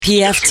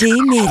PFT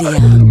Media.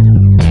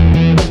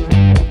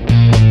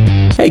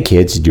 Hey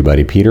kids, it's your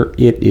buddy Peter.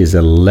 It is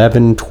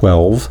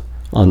 11:12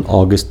 on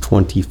August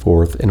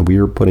 24th, and we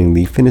are putting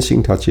the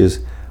finishing touches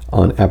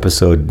on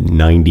episode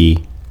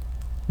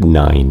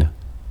 99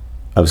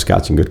 of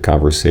Scotch and Good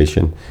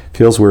Conversation.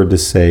 Feels weird to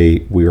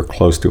say we are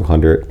close to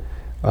 100,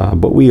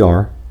 but we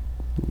are.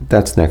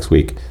 That's next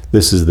week.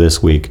 This is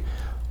this week.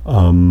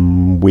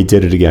 We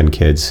did it again,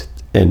 kids,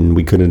 and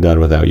we couldn't have done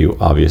it without you,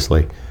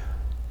 obviously.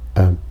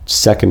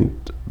 Second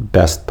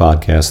best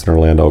podcast in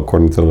Orlando,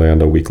 according to the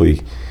Orlando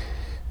Weekly,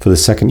 for the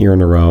second year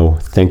in a row.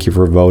 Thank you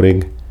for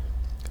voting.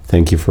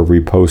 Thank you for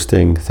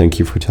reposting. Thank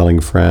you for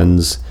telling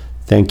friends.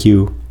 Thank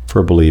you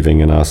for believing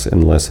in us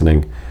and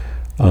listening.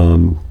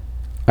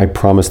 I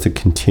promise to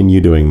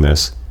continue doing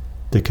this,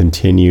 to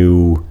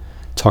continue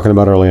talking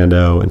about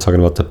Orlando and talking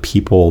about the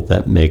people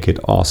that make it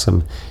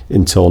awesome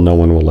until no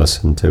one will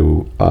listen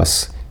to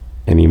us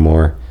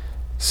anymore.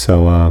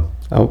 So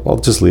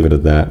I'll just leave it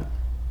at that.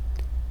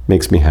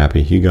 Makes me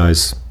happy. You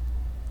guys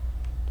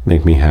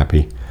make me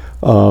happy.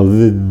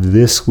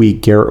 This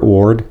week, Garrett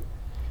Ward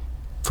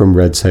from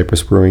Red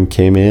Cypress Brewing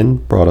came in,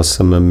 brought us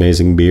some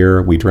amazing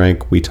beer. We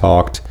drank, we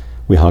talked,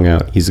 we hung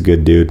out. He's a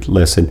good dude.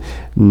 Listen,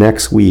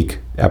 next week,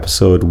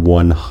 episode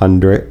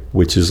 100,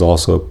 which is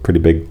also a pretty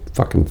big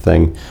fucking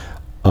thing.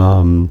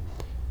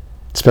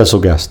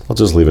 Special guest. I'll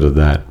just leave it at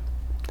that.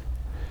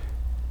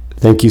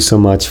 Thank you so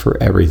much for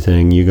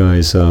everything. You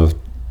guys,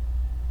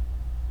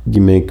 you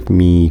make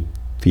me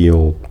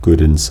feel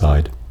good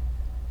inside.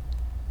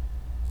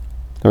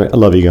 All right, I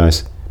love you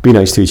guys. Be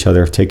nice to each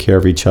other. Take care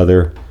of each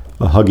other.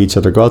 Hug each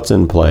other. Go out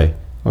and play.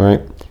 All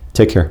right?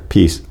 Take care.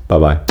 Peace.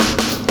 Bye-bye.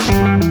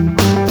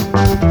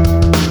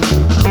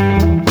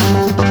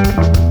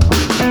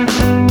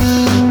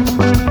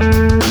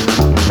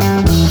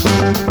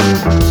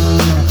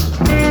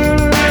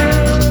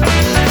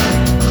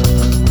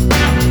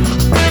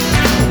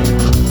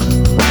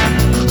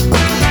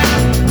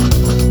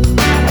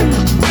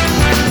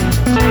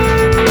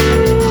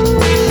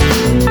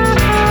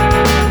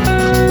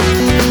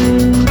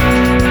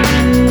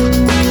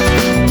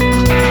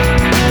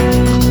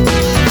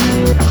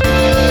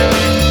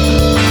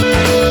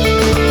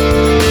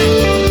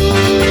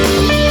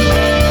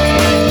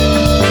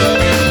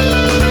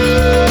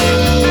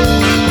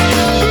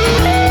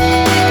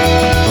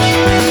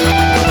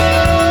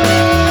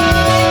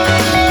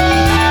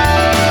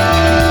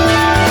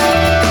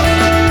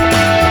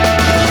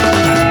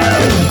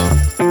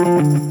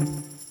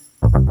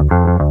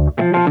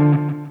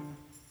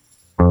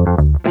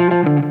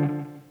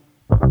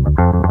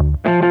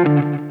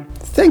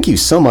 Thank you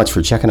so much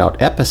for checking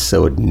out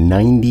episode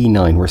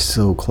 99. We're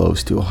so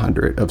close to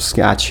 100 of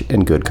Scotch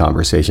and Good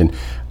Conversation.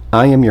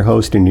 I am your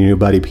host and your new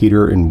buddy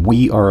Peter, and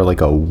we are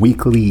like a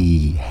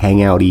weekly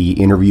hangouty,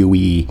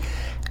 interviewee,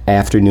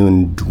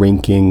 afternoon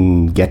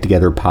drinking,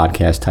 get-together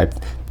podcast type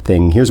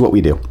thing. Here's what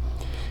we do.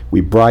 We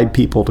bribe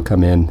people to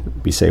come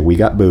in. We say, we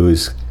got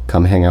booze.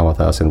 Come hang out with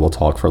us and we'll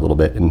talk for a little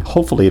bit. And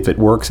hopefully if it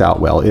works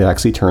out well, it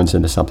actually turns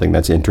into something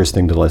that's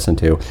interesting to listen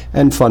to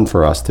and fun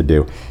for us to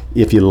do.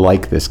 If you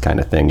like this kind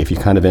of thing, if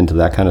you're kind of into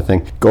that kind of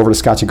thing, go over to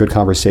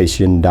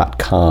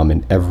scotchandgoodconversation.com,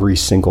 and every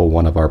single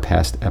one of our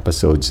past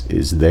episodes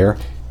is there.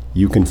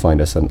 You can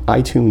find us on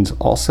iTunes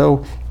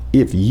also.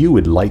 If you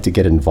would like to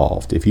get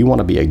involved, if you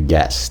want to be a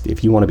guest,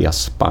 if you want to be a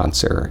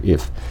sponsor,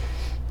 if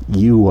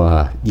you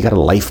got a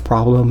life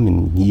problem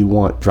and you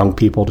want drunk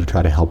people to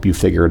try to help you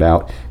figure it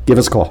out, give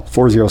us a call,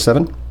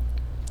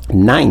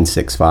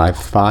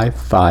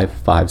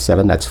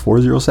 407-965-5557. That's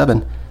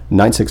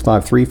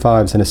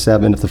 407-965-35 and a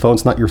 7. If the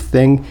phone's not your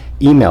thing,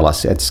 email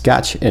us at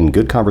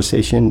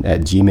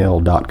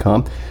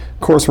scotchandgoodconversation@gmail.com. Of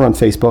course, we're on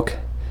Facebook.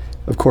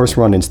 Of course,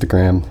 we're on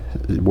Instagram.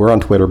 We're on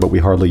Twitter, but we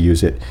hardly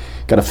use it.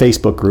 Got a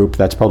Facebook group.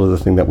 That's probably the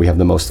thing that we have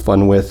the most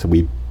fun with.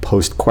 We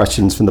post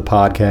questions from the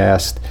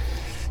podcast,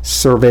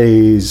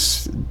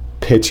 surveys,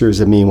 pictures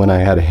of me when I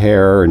had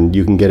hair, and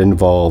you can get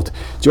involved.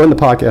 Join the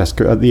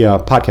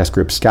podcast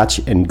group, Scotch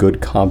and Good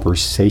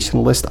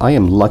Conversationalist. I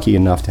am lucky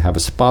enough to have a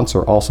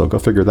sponsor also. Go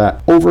figure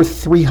that. Over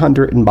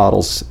 300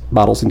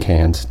 bottles and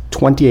cans,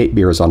 28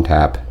 beers on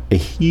tap, a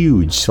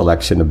huge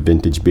selection of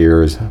vintage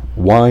beers,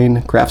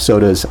 wine, craft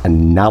sodas, a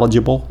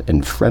knowledgeable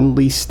and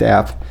friendly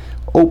staff,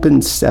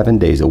 open 7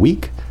 days a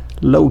week,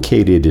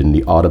 located in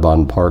the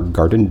Audubon Park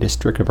Garden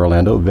District of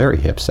Orlando, very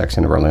hip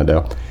section of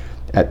Orlando.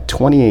 At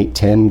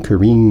 2810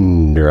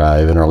 Careen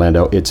Drive in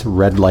Orlando. It's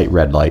Red Light,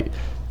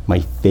 my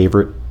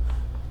favorite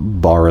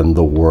bar in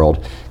the world.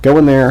 Go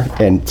in there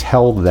and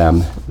tell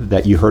them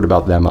that you heard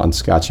about them on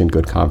Scotch and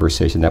Good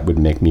Conversation. That would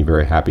make me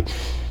very happy.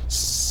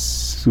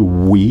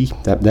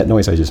 That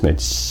noise I just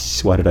made.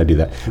 Why did I do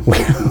that?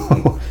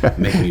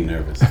 Make me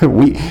nervous.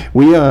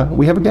 We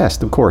have a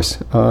guest, of course.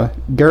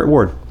 Garrett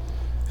Ward.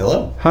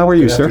 Hello. How are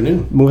you, Good sir?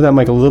 afternoon. Move that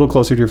mic a little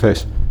closer to your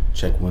face.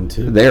 Check 1,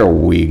 2. There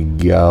we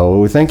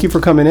go. Thank you for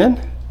coming in.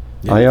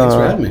 Yeah, thanks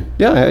for having me.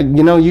 Yeah,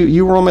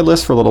 you were on my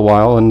list for a little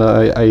while, and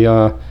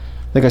I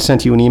think I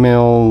sent you an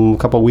email a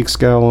couple of weeks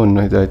ago, and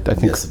I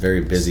think it's a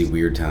very busy,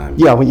 weird time.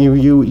 Yeah, when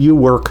you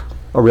work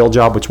a real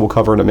job, which we'll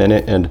cover in a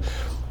minute, and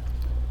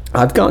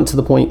I've gotten to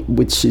the point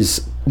which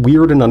is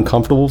weird and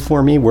uncomfortable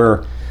for me,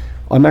 where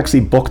I'm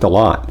actually booked a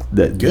lot.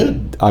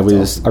 Good. I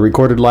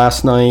recorded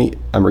last night.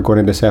 I'm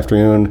recording this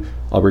afternoon.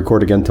 I'll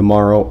record again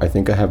tomorrow. I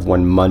think I have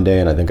one Monday,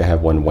 and I think I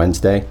have one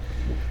Wednesday.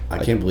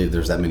 I can't believe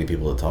there's that many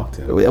people to talk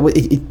to.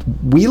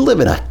 We live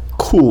in a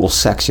cool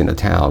section of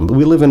town.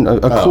 We live in a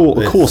cool.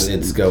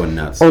 It's going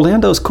nuts.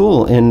 Orlando's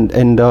cool,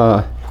 and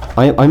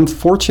I'm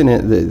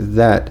fortunate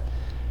that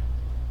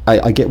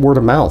I get word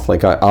of mouth.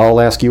 Like I'll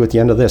ask you at the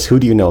end of this, who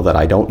do you know that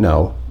I don't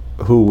know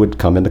who would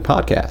come in the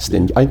podcast?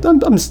 And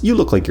you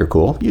look like you're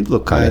cool. You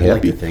look kind of hip.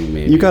 Like to think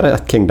maybe. You got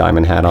a King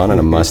Diamond hat on and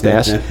a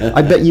mustache.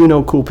 I bet you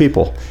know cool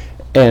people,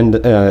 and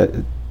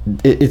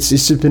it's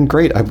just been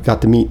great. I've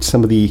got to meet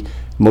some of the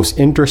most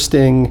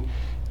interesting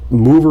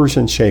movers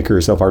and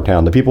shakers of our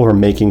town, the people who are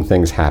making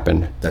things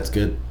happen. That's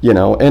good.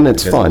 And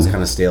it's fun. It's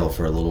kind of stale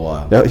for a little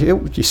while.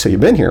 So you've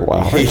been here a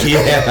while. Right?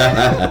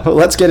 Yeah. Well,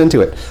 let's get into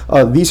it.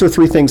 These are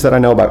 3 things that I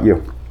know about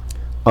you.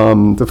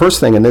 The first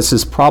thing, and this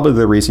is probably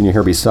the reason you're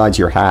here besides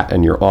your hat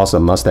and your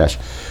awesome mustache,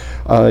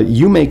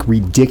 you make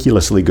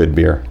ridiculously good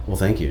beer. Well,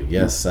 thank you.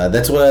 Yes,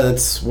 that's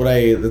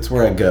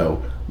where I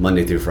go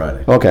Monday through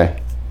Friday. Okay.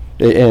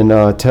 And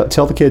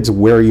tell the kids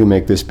where you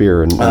make this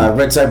beer.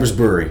 Red Cypress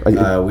Brewery.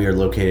 We are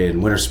located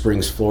in Winter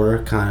Springs,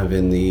 Florida, kind of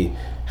in the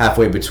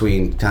halfway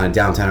between kind of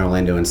downtown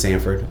Orlando and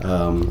Sanford.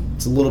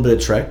 It's a little bit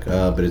of trek,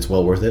 but it's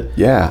well worth it.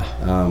 Yeah.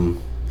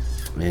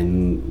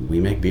 And we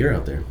make beer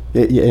out there.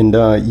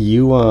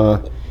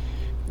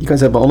 You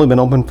guys have only been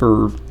open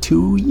for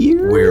 2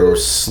 years? We're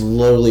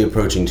slowly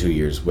approaching 2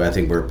 years. I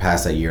think we're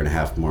past that 1.5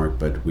 year mark,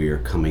 but we're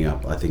coming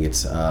up. I think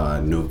it's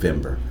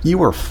November.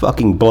 You are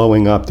fucking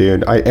blowing up,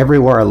 dude.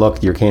 Everywhere I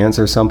look, your cans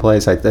are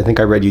someplace. I think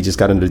I read you just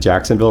got into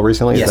Jacksonville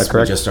recently. Yes, is that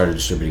correct? We just started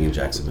distributing in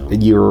Jacksonville.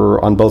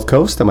 You're on both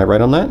coasts. Am I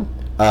right on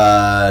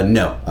that?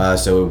 No.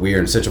 So we're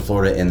in Central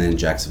Florida and then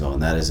Jacksonville,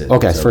 and that is it.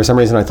 Okay. So for some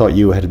reason, I thought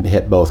you had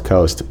hit both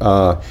coasts.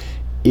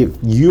 If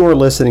you are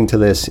listening to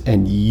this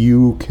and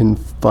you can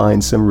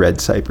find some Red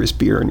Cypress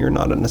beer and you're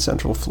not in the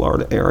Central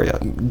Florida area,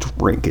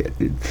 drink it.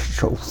 It's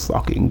so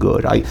fucking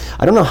good. I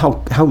don't know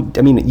how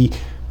I mean,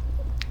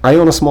 I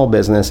own a small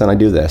business and I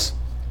do this.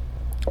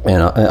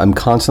 And I'm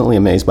constantly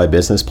amazed by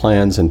business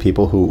plans and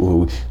people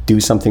who do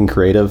something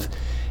creative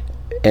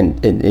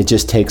and it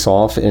just takes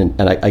off.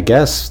 And I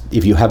guess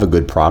if you have a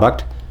good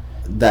product,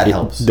 that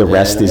helps. The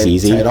rest is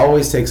easy. It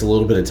always takes a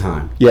little bit of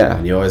time. Yeah.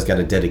 And you always got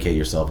to dedicate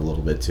yourself a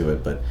little bit to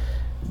it. But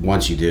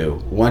once you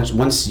do, once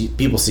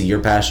people see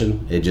your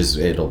passion,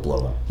 it'll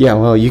blow up. Yeah,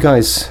 well, you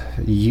guys,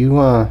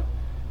 I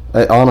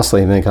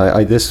honestly think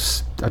I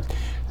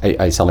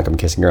sound like I'm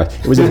kissing your ass.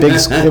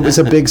 It was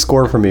a big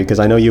score for me because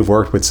I know you've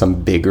worked with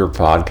some bigger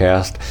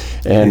podcast,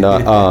 and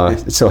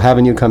so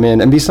having you come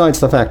in, and besides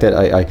the fact that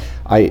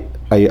I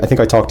think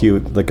I talked to you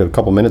like a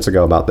couple minutes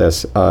ago about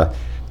this.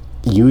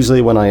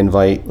 Usually when I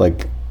invite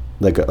like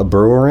a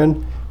brewer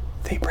in,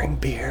 they bring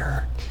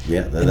beer.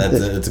 Yeah,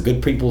 it's a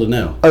good people to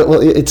know.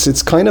 Well,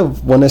 it's kind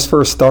of, when this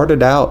first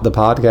started out, the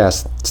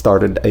podcast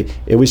started,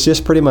 it was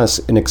just pretty much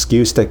an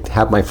excuse to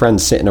have my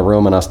friends sit in a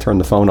room and us turn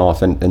the phone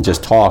off and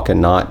just talk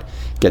and not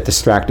get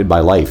distracted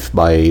by life,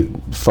 by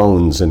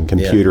phones and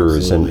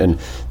computers, and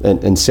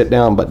sit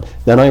down. But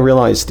then I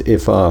realized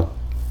if I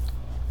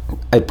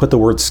put the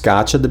word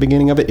scotch at the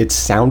beginning of it, it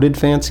sounded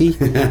fancy.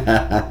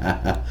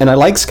 And I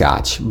like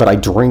scotch, but I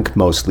drink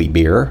mostly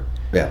beer.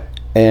 Yeah.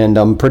 And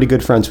I'm pretty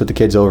good friends with the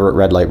kids over at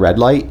Red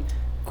Light.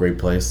 Great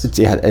place.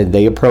 Yeah, and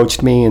they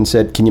approached me and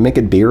said, "Can you make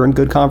it beer and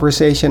good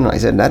conversation?" And I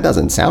said, "That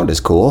doesn't sound as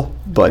cool,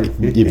 but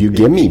if you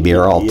give me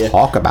beer, I'll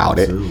talk about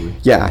absolutely. It."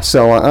 Yeah,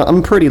 so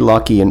I'm pretty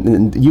lucky,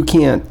 and you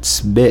can't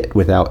spit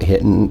without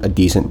hitting a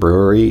decent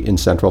brewery in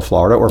Central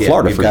Florida or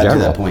Florida for general. To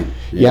that point.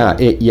 Yeah,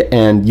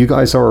 and you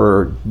guys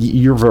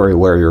you're very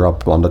aware you're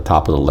up on the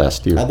top of the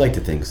list. I'd like to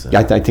think so.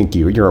 I think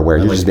you're aware.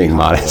 You're just being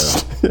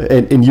modest,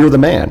 and you're the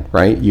man,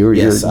 right?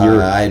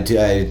 I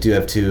do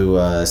have 2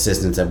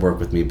 assistants that work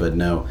with me, but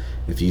no.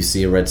 If you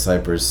see a Red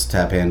Cypress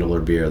tap handle or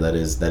beer, that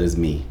is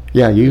me.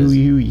 Yeah,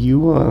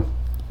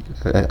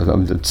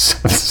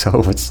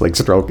 so it's like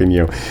stroking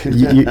you.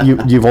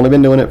 You've only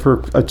been doing it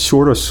for a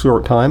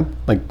short time,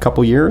 like a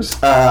couple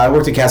years? I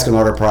worked at Cask and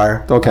Water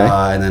prior. Okay.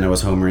 And then I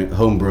was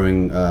home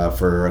brewing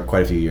for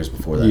quite a few years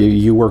before that.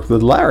 You worked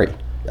with Larry.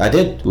 I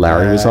did.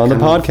 Larry was on the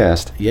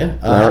podcast. Yeah.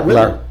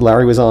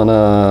 Larry was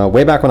on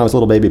way back when I was a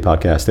little baby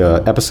podcast,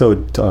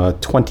 episode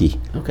 20.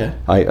 Okay.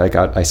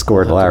 I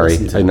scored Larry.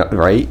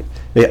 Right?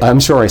 I'm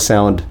sure I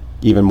sound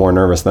even more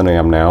nervous than I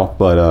am now,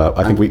 but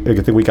I think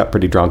we got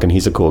pretty drunk, and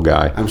he's a cool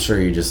guy. I'm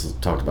sure you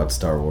just talked about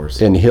Star Wars.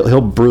 And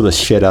he'll brew the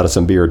shit out of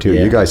some beer too.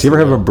 Yeah, you guys, you ever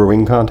have a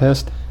brewing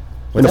contest?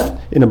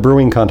 In a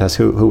brewing contest,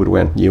 who would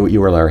win?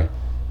 You or Larry?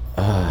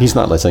 He's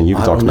not listening. You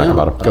can talk smack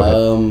about him.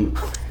 Go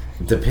ahead.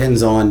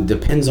 Depends on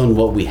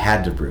what we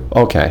had to brew.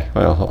 Okay,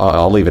 well,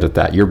 I'll leave it at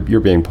that. You're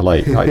being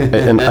polite,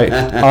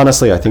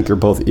 honestly, I think you're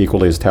both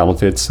equally as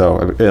talented. So,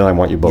 and I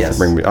want you both to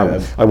bring me.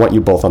 I want you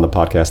both on the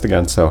podcast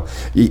again. So,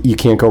 you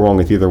can't go wrong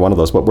with either one of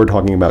those. But we're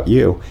talking about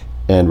you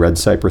and Red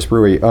Cypress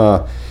Brewery.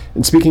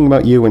 And speaking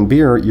about you and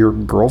beer, your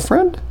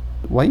girlfriend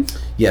wife?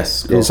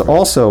 Yes. Is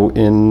also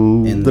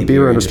in the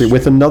beer industry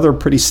with another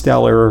pretty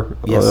stellar...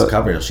 Yes,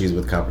 Coppertail. She's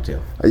with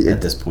Coppertail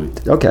at this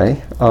point.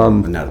 Okay.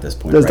 Not at this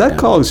point. Does that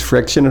cause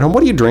friction at home?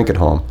 What do you drink at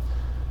home?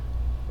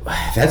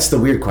 That's the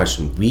weird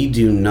question. We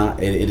do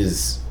not... It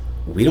is...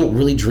 We don't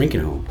really drink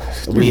at home.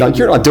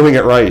 You're not doing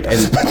it right.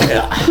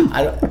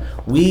 And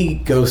we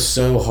go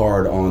so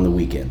hard on the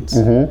weekends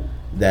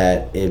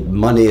that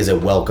Monday is a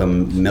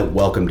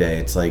welcome day.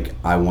 It's like,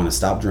 I want to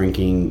stop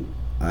drinking.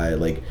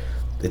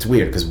 It's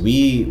weird because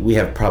we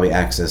have probably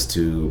access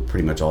to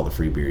pretty much all the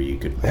free beer you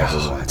could ever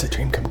want. That's a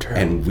dream come true.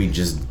 And we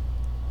just...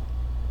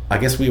 I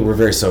guess we're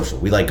very social.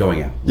 We like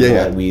going out.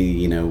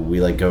 We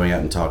like going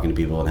out and talking to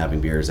people and having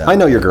beers out. I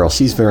know your girl.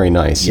 She's very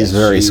nice. She's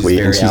very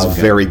sweet, and she's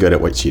very good at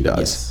what she does.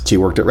 Yes. She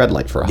worked at Red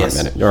Light for a hot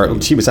minute. Or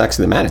she was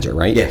actually the manager,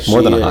 right? Yeah,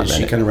 more than a hot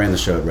minute. She kind of ran the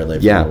show at Red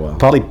Light for a while.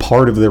 Probably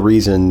part of the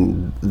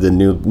reason the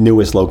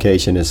newest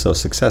location is so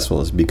successful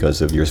is because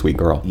of your sweet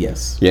girl.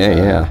 Yes.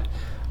 Yeah.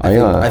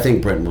 I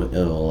think Brent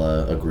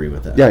will agree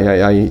with that.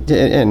 Yeah.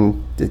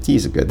 And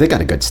they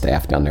got a good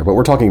staff down there. But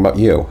we're talking about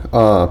you.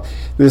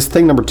 This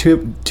thing number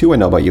two I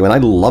know about you, and I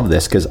love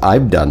this because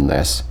I've done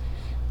this.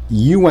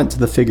 You went to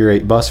the figure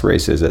 8 bus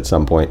races at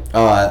some point.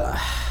 I'm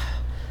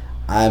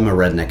a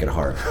redneck at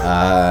heart.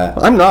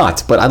 I'm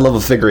not, but I love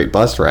a figure 8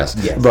 bus race.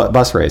 Yes.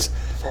 Bus race.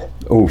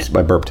 Oh,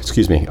 I burped.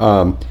 Excuse me.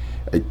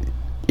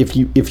 If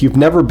you've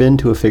never been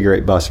to a figure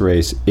 8 bus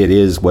race, it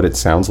is what it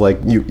sounds like.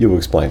 You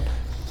explain.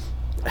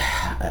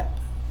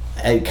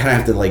 I kind of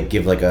have to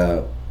give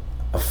a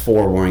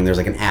forewarning. There's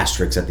an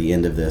asterisk at the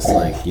end of this,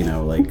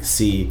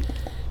 see,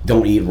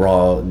 don't eat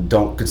raw,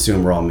 don't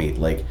consume raw meat.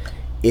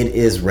 It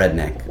is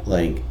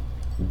redneck.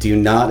 Do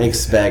not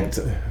expect,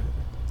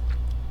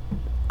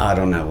 I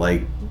don't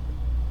know,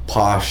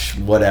 posh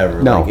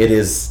whatever. No. It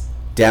is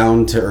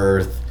down to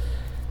earth,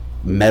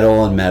 metal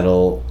on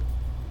metal,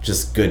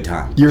 just good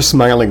time. You're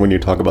smiling when you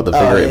talk about the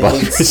figure 8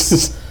 bus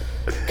races.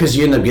 Because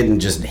you end up getting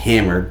just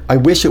hammered. I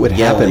wish it would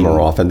happen more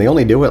often. They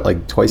only do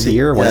it twice a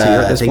year, once a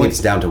year at this point? I think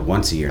it's down to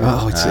once a year.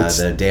 Oh, it's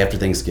the day after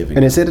Thanksgiving.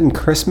 And is it in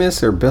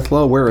Christmas or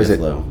Bithlo? Where is it?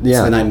 Bithlo. Yeah.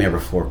 It's the nightmare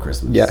before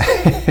Christmas. Yeah.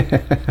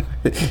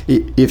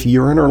 If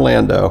you're in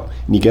Orlando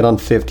and you get on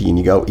 50 and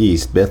you go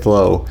east,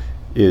 Bithlo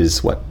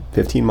is,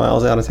 15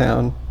 miles out of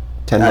town?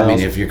 10 miles? I mean,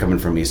 if you're coming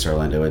from East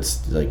Orlando, it's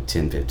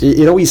 10, 15.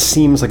 It always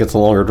seems like it's a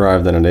longer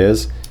drive than it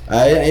is.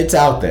 It's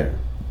out there.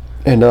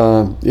 And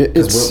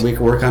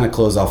we're kind of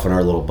closed off in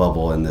our little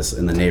bubble in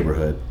the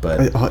neighborhood,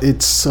 but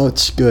it's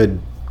such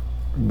good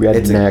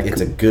redneck.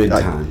 It's a good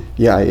time.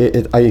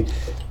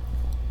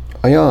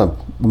 I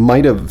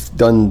might have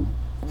done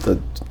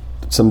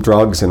some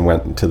drugs and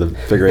went to the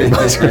figure 8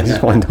 bus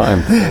race one time.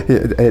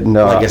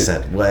 Like I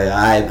said,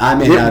 I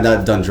may not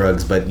have done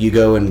drugs, but you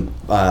go and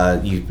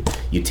you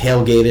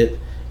tailgate it,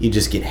 you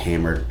just get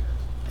hammered.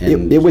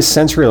 It was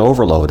sensory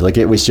overload.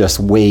 It was just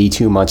way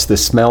too much. The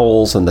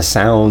smells and the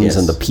sounds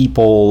and the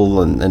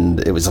people, and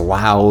it was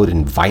loud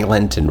and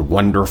violent and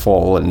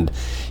wonderful, and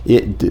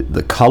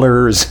the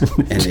colors.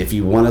 And if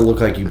you want to look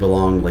like you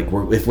belong,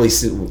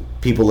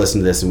 people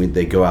listen to this and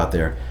they go out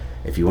there,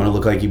 if you want to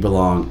look like you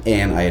belong,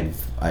 and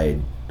I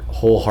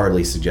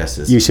wholeheartedly suggest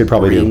this, you should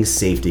probably bring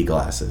safety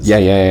glasses.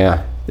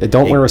 Yeah.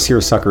 Don't wear a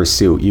seersucker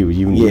suit. You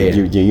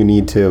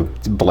need to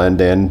blend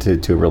in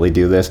to really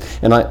do this.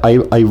 And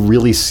I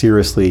really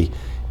seriously,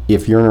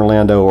 if you're in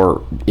Orlando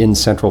or in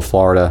Central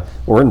Florida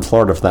or in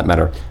Florida for that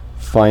matter,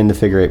 find the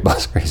figure 8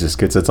 bus races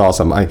because it's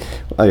awesome.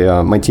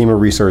 My team of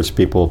research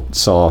people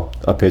saw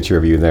a picture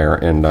of you there,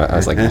 and I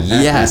was like,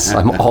 yes,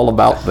 I'm all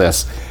about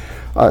this.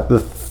 The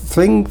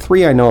thing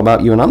 3 I know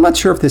about you, and I'm not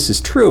sure if this is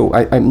true.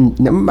 I'm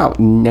about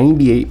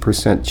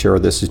 98% sure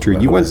this is true.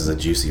 This is a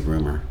juicy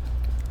rumor.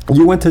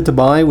 You went to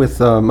Dubai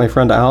with my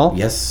friend Al?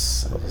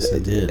 Yes, I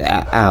did.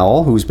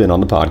 Al, who's been on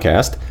the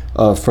podcast,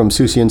 from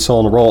Sushi and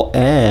Soul and Roll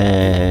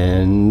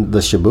and the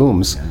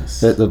Shabooms.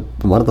 Yes.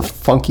 One of the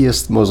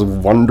funkiest, most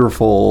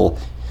wonderful,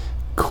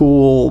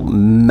 cool,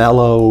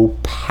 mellow,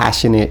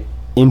 passionate,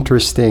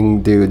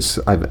 interesting dudes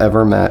I've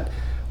ever met.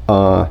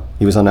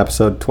 He was on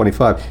episode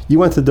 25. You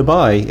went to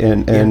Dubai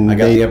and I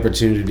got the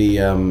opportunity.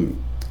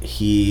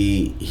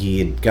 He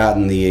had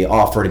gotten the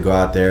offer to go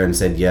out there and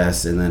said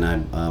yes, and then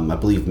I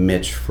believe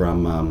Mitch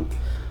from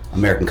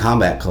American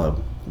Combat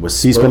Club was.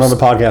 He's been on the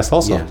podcast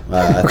also.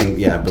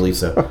 Yeah, I believe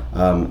so.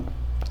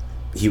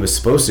 He was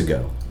supposed to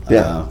go.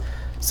 Yeah.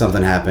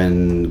 Something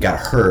happened, got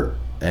hurt,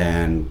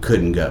 and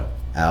couldn't go.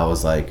 Al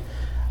was like,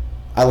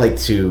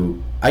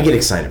 I get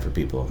excited for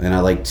people, and I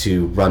like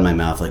to run my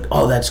mouth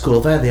oh, that's cool.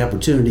 If I had the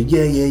opportunity,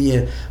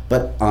 yeah.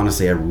 But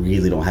honestly, I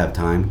really don't have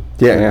time.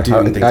 Yeah. I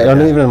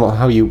don't even know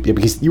how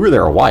because you were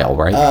there a while,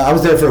 right? I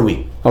was there for a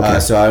week. Okay.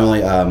 So I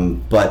only,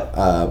 but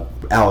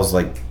Al was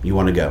like, you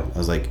want to go? I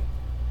was like,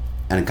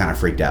 and I kind of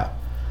freaked out.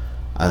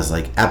 I was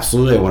like,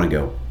 absolutely, I want to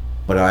go.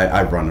 But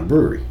I run a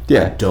brewery.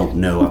 Yeah. I don't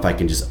know if I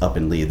can just up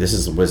and leave.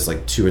 This was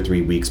 2 or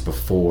 3 weeks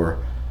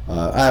before,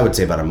 I would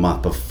say about a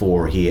month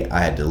before I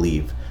had to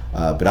leave.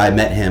 But I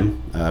met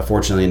him.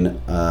 Fortunately,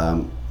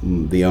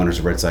 the owners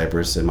of Red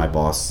Cypress and my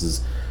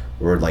bosses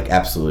were like,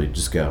 absolutely,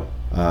 just go.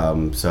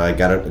 So I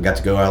got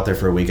to go out there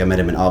for a week. I met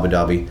him in Abu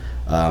Dhabi,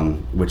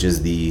 which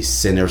is the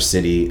center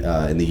city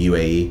in the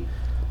UAE.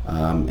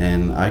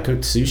 And I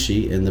cooked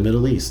sushi in the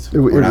Middle East.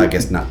 Or I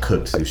guess not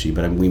cooked sushi,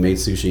 but we made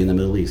sushi in the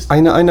Middle East. I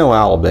know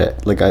Al a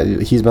bit. Like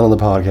he's been on the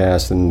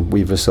podcast, and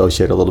we've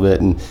associated a little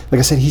bit. And like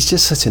I said, he's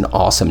just such an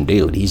awesome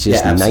dude. He's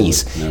just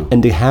nice. No.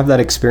 And to have that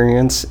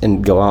experience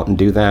and go out and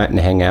do that and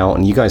hang out,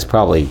 and you guys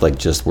probably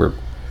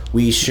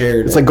we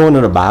shared. It's like going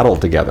to a battle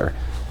together.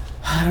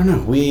 I don't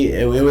know.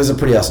 It was a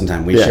pretty awesome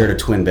time. We shared a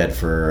twin bed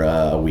for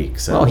a week.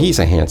 So. Oh, he's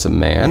a handsome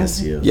man. Yes,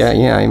 he is.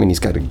 Yeah. I mean, he's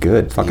got a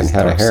good fucking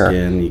head of hair.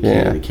 Skin.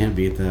 You can't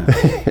beat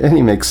that. And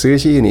he makes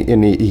sushi,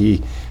 and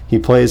he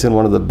plays in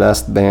one of the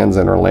best bands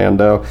in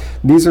Orlando.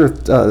 These are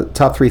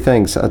top three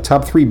things.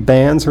 Top three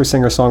bands or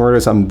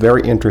singer-songwriters. I'm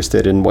very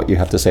interested in what you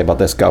have to say about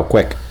this. Go,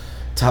 quick.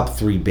 Top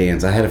three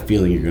bands. I had a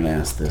feeling you were going to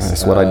ask this.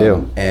 That's what I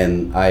do.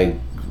 And I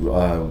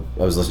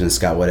was listening to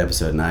Scott White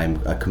episode, and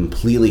I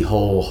completely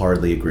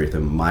wholeheartedly agree with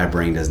him. My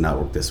brain does not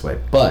work this way,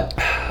 but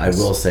I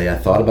will say I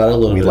thought about it a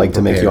little bit. We like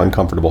to make you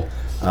uncomfortable.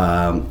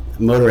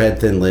 Motorhead,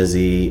 Thin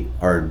Lizzy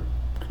are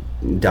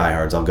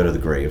diehards. I'll go to the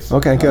grave.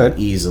 Okay, good.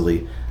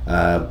 Easily.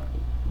 But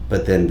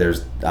then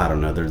there's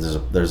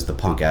the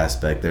punk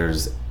aspect.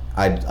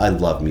 I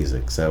love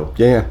music, so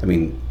yeah. I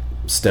mean,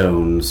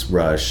 Stones,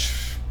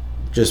 Rush,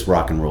 just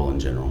rock and roll in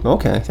general.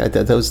 Okay,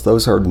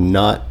 those are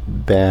not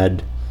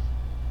bad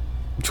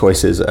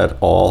choices at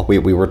all. We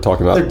were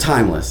talking about, they're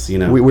timeless, you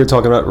know. We were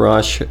talking about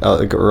Rush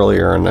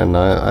earlier, and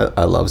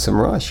I love some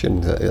Rush,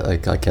 and I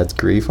catch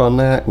grief on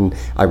that, and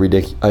I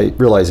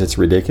realize it's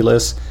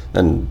ridiculous,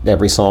 and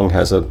every song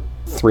has a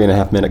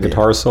 3.5 minute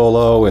guitar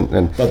solo,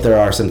 and but there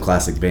are some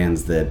classic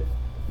bands that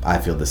I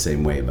feel the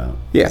same way about.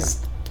 Yeah.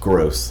 It's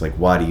gross. Like,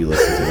 why do you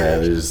listen to that?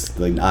 It's just,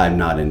 like, I'm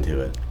not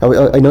into it.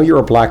 I know you're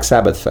a Black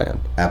Sabbath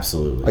fan.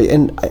 Absolutely.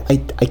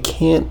 I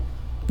can't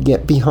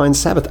get behind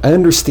Sabbath. I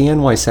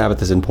understand why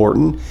Sabbath is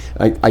important.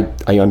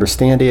 I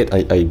understand it.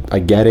 I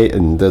get it,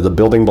 and the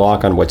building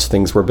block on which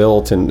things were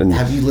built. And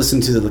have you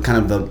listened to the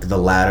kind of the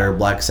latter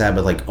Black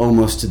Sabbath, like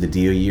almost to the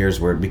Dio years,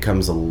 where it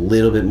becomes a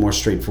little bit more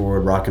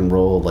straightforward rock and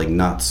roll, like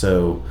not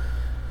so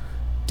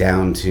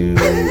down to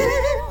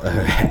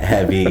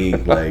heavy,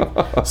 like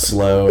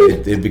slow.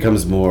 It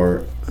becomes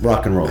more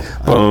rock and roll.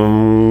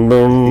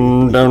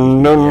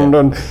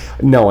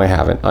 No, I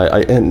haven't.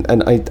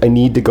 I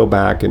need to go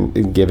back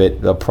and give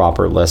it a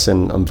proper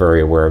listen. I'm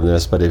very aware of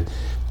this, but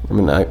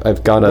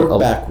I've got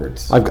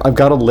backwards. I've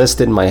got a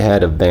list in my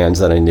head of bands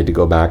that I need to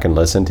go back and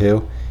listen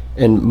to,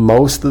 and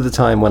most of the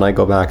time when I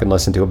go back and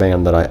listen to a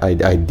band that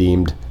I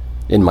deemed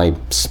in my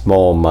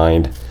small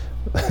mind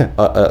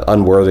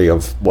unworthy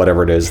of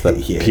whatever it is that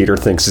Peter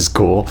thinks is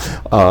cool,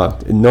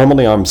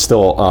 normally I'm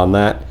still on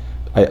that.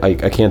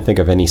 I can't think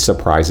of any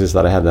surprises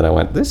that I had that I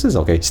went, this is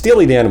okay.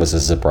 Steely Dan was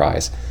a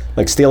surprise.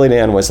 Like, Steely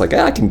Dan was like,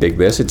 I can dig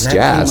this. It's that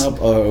jazz. Came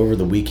up over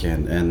the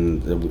weekend,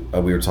 and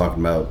we were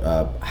talking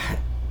about.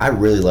 I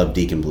really love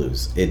Deacon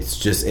Blues.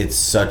 It's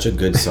such a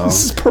good song.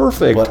 This is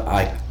perfect. But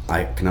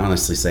I can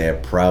honestly say I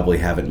probably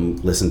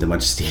haven't listened to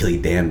much Steely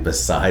Dan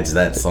besides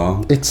that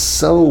song. It's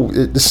so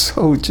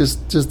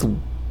just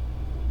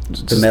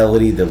the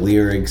melody, the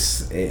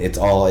lyrics, it's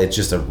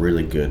just a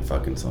really good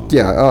fucking song.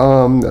 Yeah.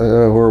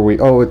 Where are we?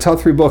 Oh, top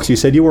 3 books. You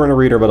said you weren't a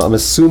reader, but I'm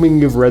assuming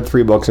you've read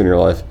 3 books in your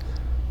life.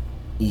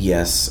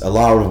 Yes, a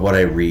lot of what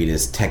I read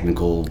is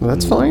technical.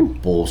 That's fine.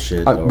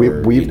 Bullshit.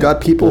 We've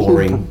got people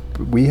boring.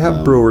 We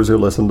have brewers who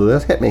listen to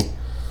this. Hit me.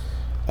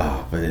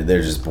 Oh, but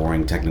they're just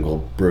boring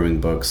technical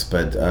brewing books.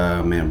 But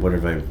man, what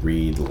did I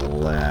read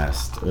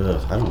last?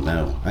 I don't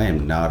know. I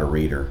am not a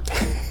reader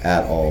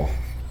at all.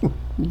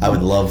 I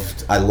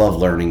love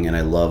learning, and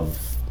I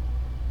love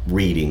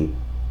reading,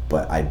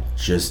 but I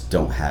just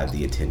don't have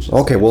the attention.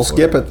 Okay, we'll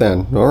skip it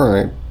then. All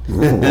right,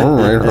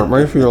 hurt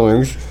my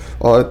feelings.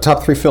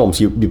 Top 3 films.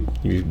 You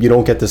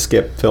don't get to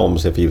skip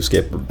films if you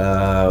skip.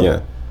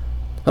 Yeah,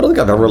 I don't think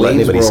I've ever let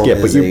anybody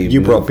skip, but you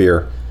brought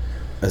beer.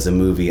 As a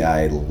movie,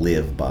 I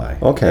live by.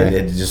 Okay,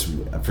 it just,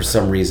 for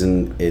some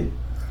reason,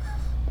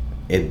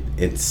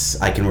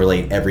 it's I can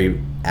relate every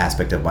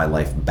aspect of my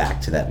life back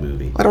to that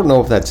movie. I don't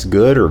know if that's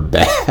good or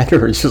bad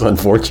or it's just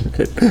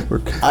unfortunate.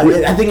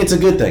 I think it's a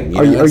good thing.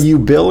 Are you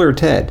Bill or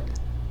Ted?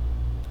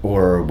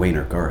 Or Wayne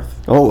or Garth?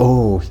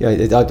 Oh,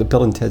 yeah.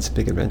 Bill and Ted's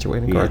Big Adventure.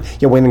 Wayne and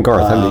Garth. Yeah, Wayne and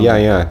Garth.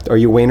 Yeah. Are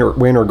you Wayne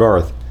or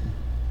Garth?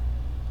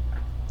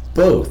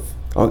 Both.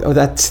 Oh,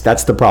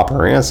 that's the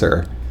proper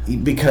answer.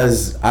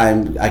 Because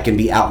I can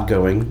be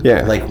outgoing,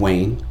 like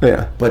Wayne.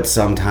 Yeah. But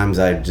sometimes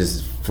I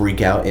just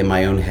freak out in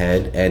my own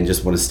head and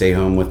just want to stay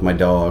home with my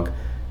dog,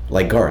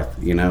 like Garth.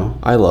 You know.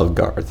 I love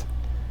Garth.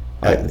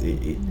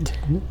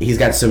 He's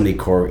got so many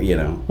core. You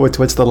know.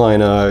 What's the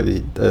line?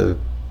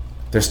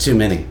 There's too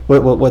many.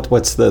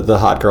 What's the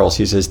hot girl?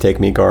 She says, "Take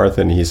me, Garth,"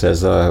 and he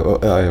says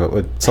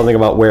something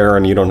about wear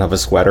and you don't have a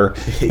sweater.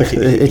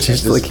 It's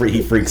just like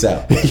he freaks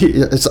out.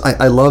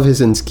 I love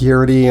his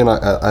insecurity, and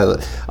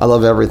I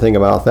love everything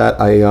about that.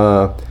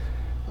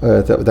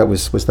 That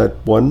was that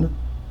one.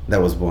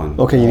 That was one.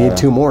 Okay, you need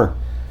 2 more.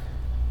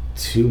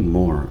 2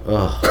 more.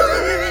 Ugh.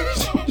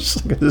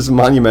 This is a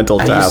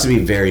monumental I task. used to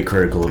be very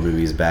critical of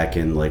movies back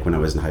in like when I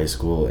was in high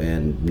school,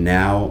 and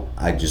now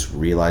I just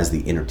realize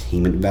the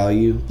entertainment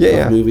value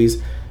of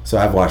movies. So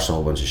I've watched a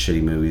whole bunch of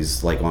shitty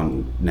movies like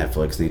on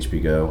Netflix and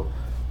HBO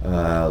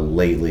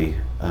lately.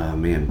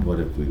 Man, what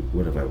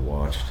have I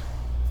watched?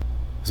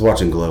 I was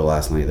watching Glow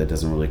last night. That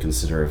doesn't really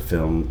consider a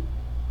film.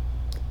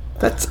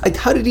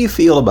 How did you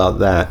feel about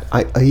that?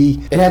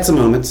 It had some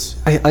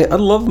moments. I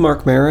love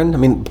Mark Maron. I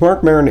mean,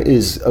 Mark Maron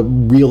is a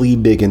really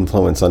big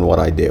influence on what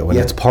I do, and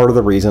it's part of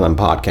the reason I'm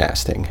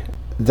podcasting.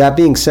 That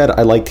being said,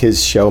 I liked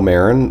his show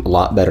Maron a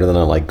lot better than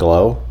I like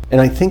Glow, and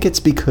I think it's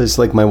because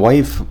like my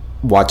wife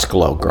watched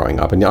Glow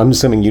growing up, and I'm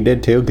assuming you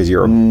did too, because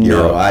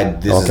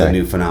this is a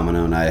new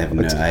phenomenon. I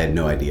had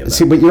no idea about.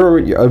 See, but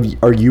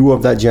are you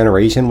of that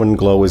generation when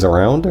Glow was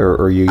around, or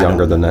are you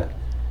younger than that?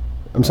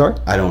 I'm sorry?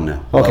 I don't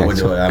know. Okay,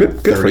 I'm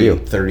good for you.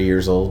 30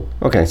 years old.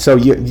 Okay, so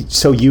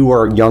you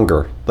are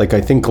younger. Like,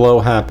 I think Glow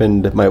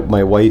happened,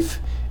 my wife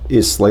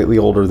is slightly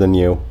older than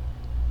you.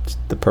 It's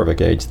the perfect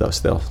age, though,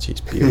 still.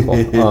 She's beautiful.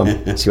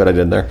 See what I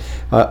did there?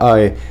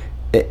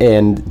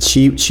 And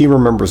she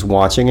remembers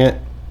watching it,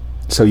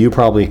 so you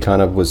probably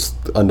kind of was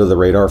under the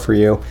radar for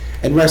you.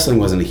 And wrestling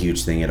wasn't a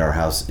huge thing at our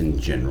house in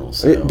general.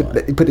 So,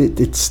 but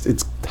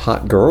it's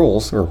hot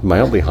girls, or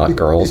mildly hot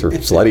girls, or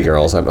slutty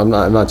girls. I'm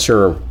not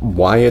sure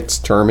why it's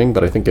charming,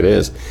 but I think it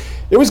is.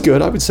 It was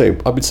good. I would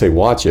say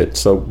watch it.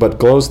 So, but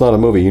Glow's not a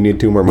movie. You need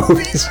 2 more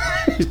movies.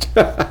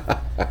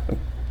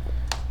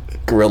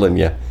 Grilling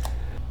you.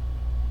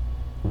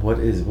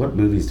 What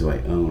movies do I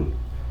own?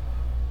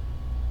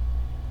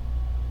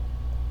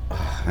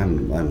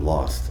 I'm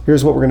lost.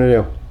 Here's what we're gonna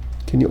do.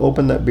 Can you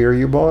open that beer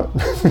you bought?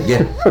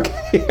 Yeah.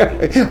 Okay.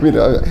 I mean,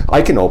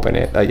 I can open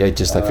it. I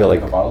feel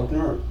like. A bottle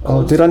opener?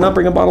 Oh, did I not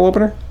bring a bottle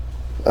opener?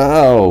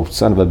 Oh,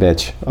 son of a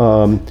bitch.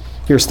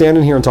 Here, stand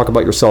in here and talk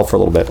about yourself for a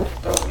little bit.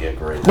 Oh, yeah,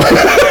 great.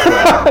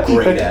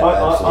 Great.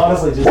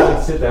 Honestly,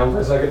 just sit down for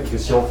a second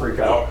because she'll freak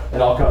out,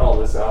 and I'll cut all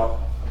this out.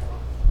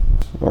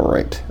 All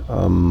right.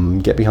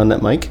 Get behind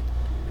that mic.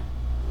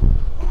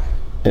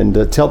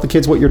 And tell the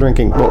kids what you're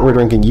drinking. What we're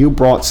drinking. You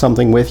brought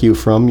something with you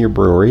from your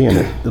brewery, and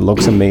it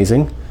looks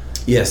amazing.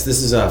 Yes,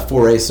 this is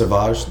Foray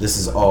Sauvage. This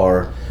is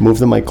our... Move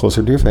the mic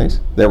closer to your face.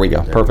 There we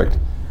go. Perfect.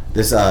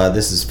 This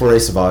is Foray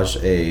Sauvage,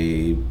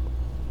 a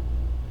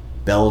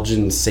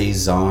Belgian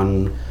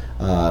Saison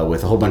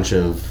with a whole bunch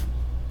of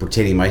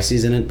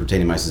Brettanomyces in it.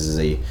 Brettanomyces is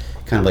a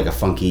kind of like a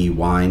funky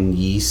wine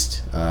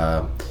yeast.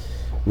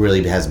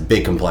 Really has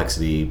big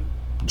complexity,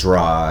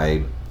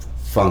 dry,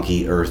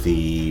 funky,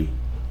 earthy.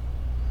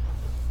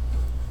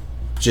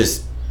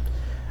 Just,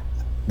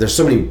 there's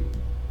so many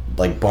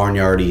like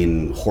barnyardy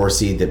and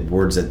horsey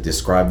words that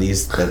describe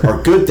these that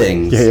are good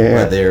things,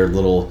 but they're a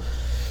little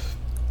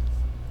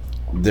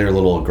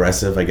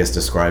aggressive, I guess,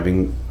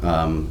 describing.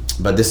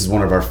 But this is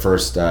one of our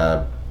first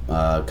kind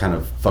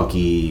of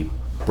funky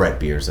Brett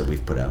beers that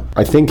we've put out.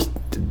 I think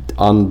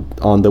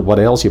on the What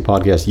Ails You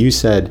podcast, you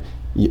said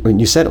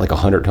it like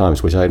 100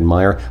 times, which I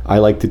admire. I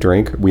like to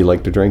drink. We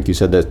like to drink. You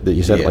said that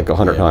you said it like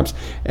 100 times.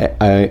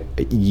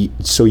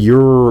 So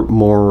you're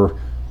more.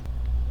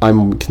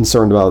 I'm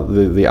concerned about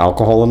the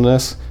alcohol in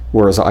this,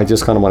 whereas I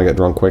just kind of want to get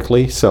drunk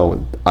quickly.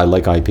 So I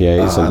like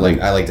IPAs.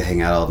 I like to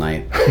hang out all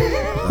night.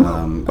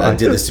 I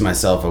did this to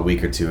myself a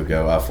week or two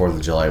ago. 4th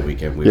of July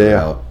weekend, we were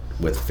out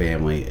with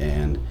family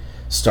and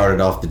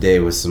started off the day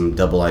with some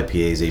double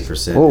IPAs,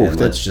 8%. And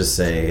let's just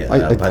say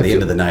by the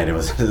end of the night, it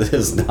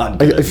was not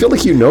good. I feel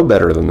like you know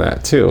better than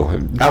that, too.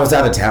 I was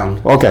out of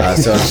town. Okay.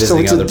 So I was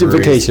visiting so other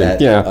breweries vacation.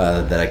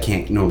 that I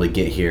can't normally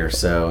get here.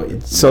 So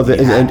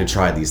I had to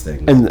try these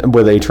things. And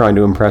were they trying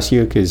to impress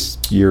you because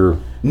you're...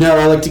 No,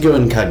 I like to go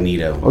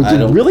incognito.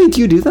 Really?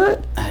 Do you do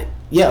that?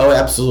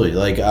 Absolutely.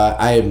 Like,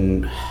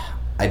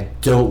 I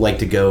don't like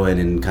to go in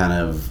and kind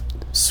of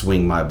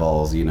swing my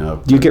balls, you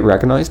know. Do you get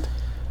recognized?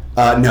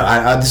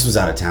 No, this was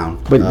out of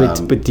town.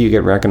 But do you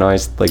get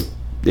recognized, like,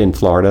 in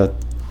Florida?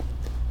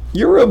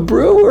 You're a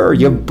brewer.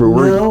 You're a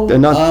brewer.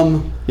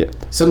 No.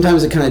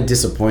 Sometimes it kind of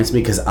disappoints me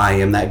because I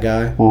am that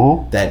guy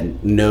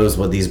that knows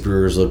what these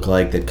brewers look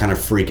like, that kind of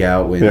freak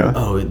out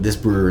when, this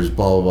brewer is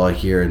blah, blah, blah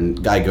here,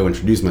 and I go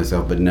introduce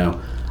myself, but no.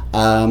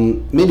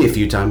 Maybe a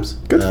few times.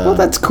 Good. Well,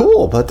 that's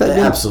cool. But that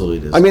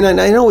absolutely is. I mean,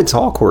 I know it's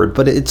awkward,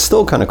 but it's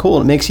still kind of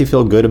cool. It makes you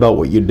feel good about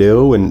what you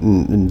do,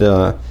 and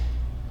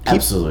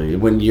absolutely.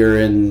 When you're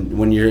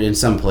in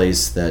some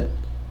place that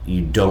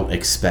you don't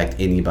expect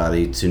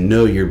anybody to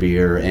know your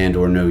beer and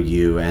or know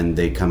you, and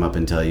they come up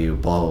and tell you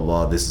blah blah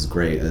blah, this is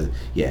great.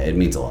 It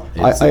means a lot.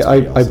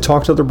 I've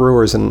talked to other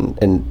brewers,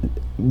 and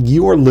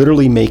you are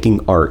literally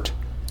making art.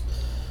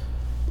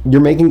 You're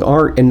making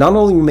art, and not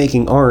only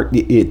making art,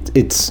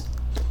 it's.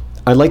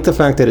 I like the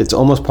fact that it's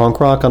almost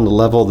punk rock on the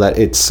level that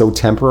it's so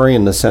temporary,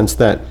 in the sense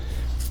that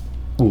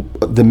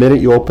the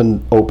minute you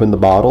open the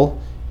bottle,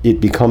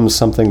 it becomes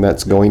something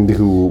that's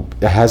it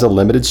has a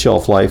limited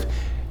shelf life,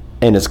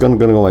 and it's going to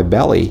go in my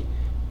belly,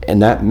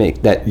 and then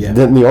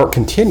the art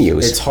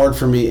continues. It's hard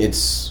for me.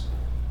 It's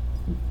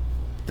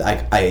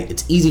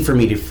easy for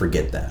me to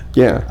forget that.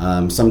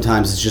 Yeah.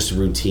 Sometimes it's just a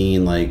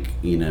routine, like,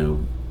 you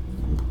know,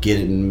 get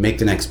it and make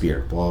the next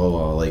beer, blah blah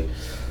blah. Like,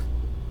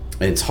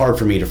 and it's hard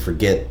for me to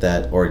forget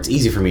that, or it's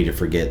easy for me to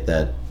forget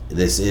that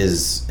this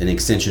is an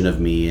extension of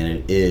me, and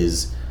it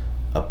is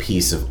a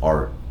piece of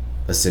art,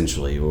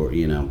 essentially, or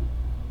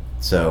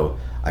so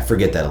I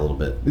forget that a little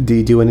bit. Do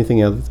you do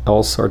anything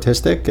else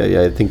artistic?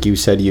 I think you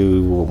said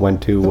you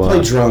went to... I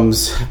play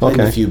drums, I played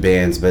in a few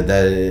bands, but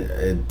that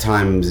at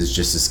times is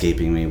just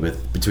escaping me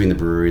between the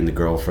brewery and the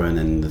girlfriend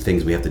and the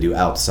things we have to do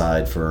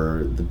outside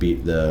for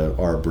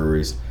our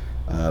breweries.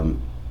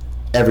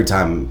 Every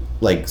time,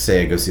 like,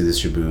 say I go see the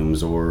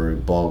Shabooms or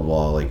blah, blah,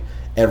 blah, like,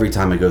 every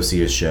time I go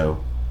see a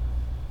show,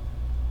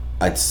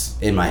 it's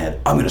in my head,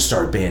 I'm going to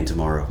start a band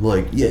tomorrow.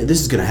 Like, yeah,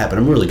 this is going to happen.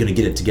 I'm really going to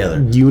get it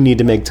together. You need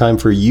to make time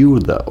for you,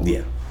 though.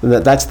 Yeah.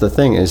 That's the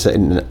thing. Is,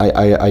 and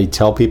I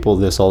tell people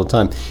this all the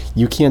time.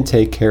 You can't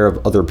take care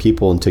of other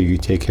people until you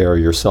take care of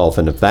yourself.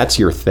 And if that's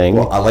your thing...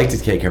 Well, I like to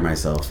take care of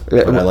myself,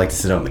 but I like to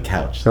sit on the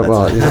couch. So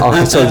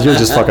you're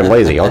just fucking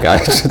lazy. Okay.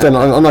 Then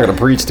I'm not going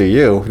to preach to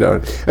you.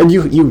 And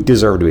you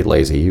deserve to be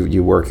lazy.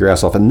 You work your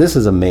ass off. And this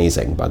is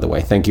amazing, by the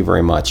way. Thank you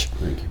very much.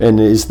 Thank you. And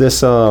is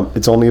this...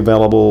 it's only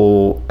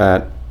available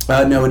at...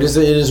 No, it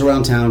is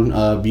around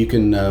town. You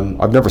can.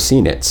 I've never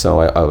seen it,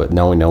 so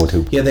now I know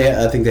to.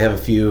 Yeah, I think they have a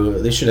few.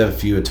 They should have a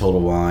few at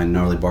Total Wine,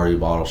 Gnarly Barley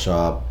Bottle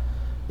Shop.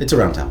 It's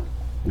around town.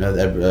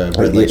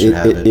 Red Lake should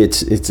have it.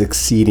 It's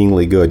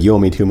exceedingly good. You owe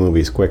me 2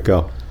 movies. Quick,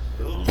 go.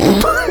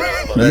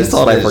 You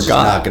thought I forgot. It's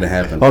not going to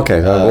happen.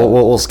 Okay,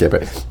 we'll skip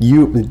it.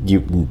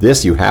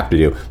 You have to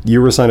do. You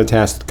were assigned a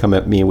task to come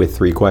at me with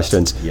 3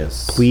 questions.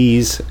 Yes.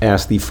 Please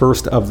ask the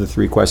first of the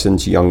 3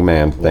 questions, young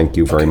man. Thank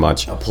you very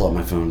much. I'll pull up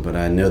my phone, but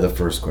I know the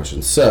first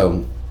question.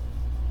 So,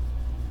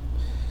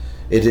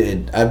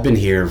 I've been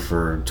here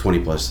for 20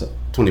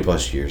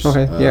 plus years.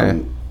 Okay. Yeah.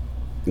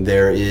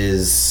 There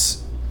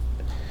is.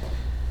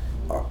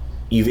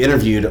 You've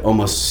interviewed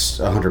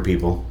almost 100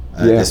 people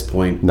at this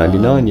point.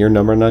 99. You're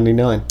number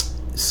 99.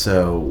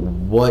 So,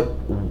 what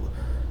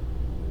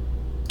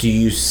do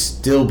you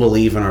still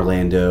believe in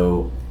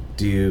Orlando?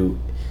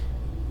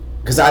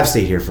 Because I've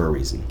stayed here for a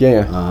reason.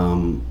 Yeah.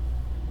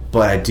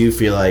 But I do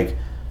feel like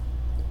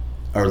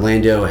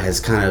Orlando has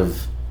kind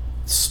of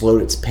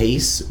slowed its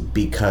pace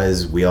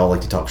because we all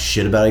like to talk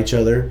shit about each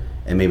other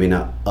and maybe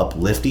not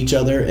uplift each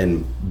other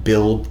and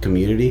build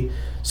community.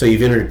 So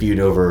you've interviewed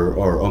over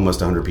or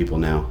almost 100 people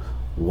now.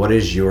 What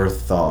is your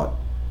thought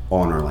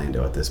on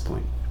Orlando at this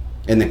point?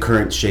 In the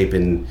current shape,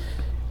 and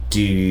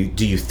do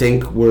you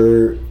think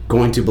we're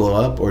going to blow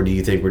up, or do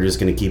you think we're just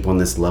going to keep on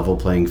this level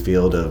playing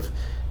field of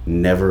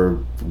never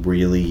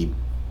really,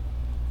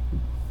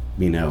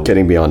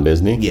 getting beyond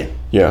Disney?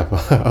 Yeah.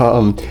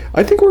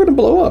 I think we're going to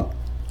blow up.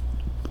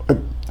 I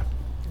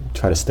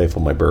try to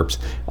stifle my burps.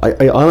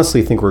 I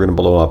honestly think we're going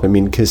to blow up. I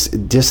mean, because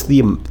just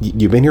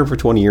you've been here for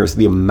 20 years,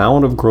 the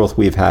amount of growth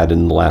we've had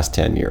in the last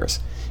 10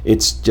 years.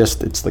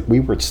 It's like we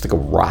were just like a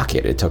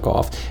rocket. It took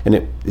off,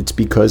 and it's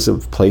because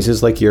of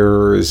places like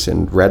yours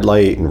and Red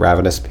Light and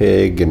Ravenous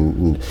Pig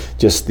and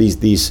just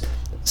these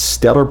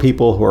stellar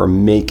people who are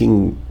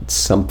making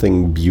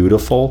something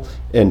beautiful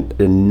and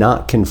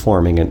not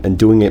conforming and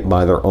doing it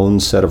by their own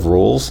set of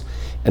rules.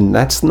 And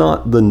that's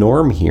not the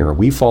norm here.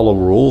 We follow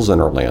rules in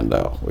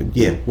Orlando.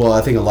 Yeah. Well, I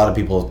think a lot of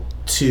people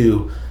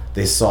too.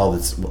 They saw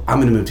this.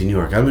 I'm going to move to New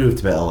York. I'm going to move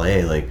to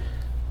LA. Like,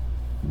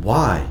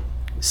 why?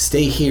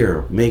 Stay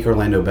here, make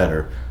Orlando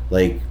better.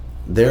 Like,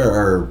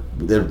 the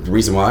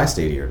reason why I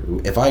stayed here.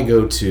 If I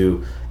go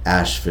to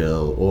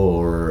Asheville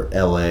or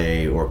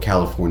LA or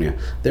California,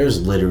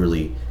 there's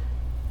literally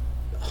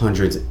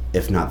hundreds,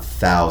 if not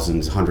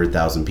thousands,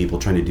 100,000 people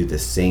trying to do the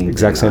same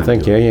exact same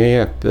thing.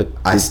 Yeah.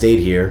 I stayed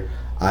here.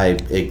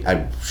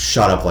 I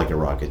shot up like a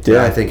rocket.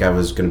 Yeah. I think I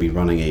was going to be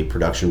running a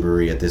production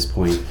brewery at this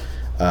point.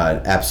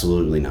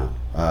 Absolutely not.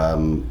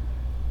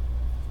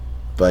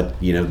 But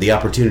the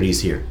opportunity's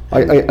here.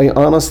 I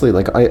honestly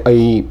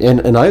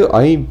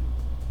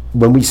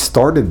when we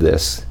started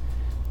this,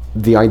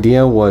 the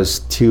idea was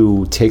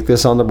to take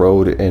this on the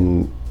road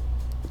and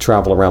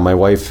travel around. My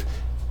wife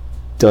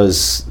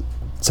does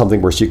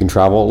something where she can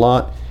travel a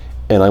lot,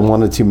 and I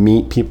wanted to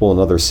meet people in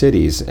other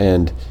cities,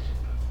 and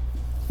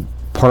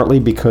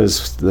partly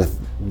because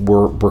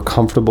we're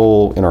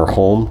comfortable in our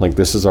home. Like,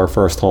 this is our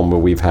first home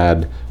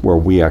where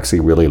we actually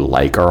really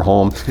like our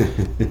home,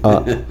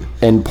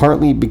 and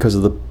partly because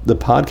of the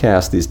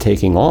podcast is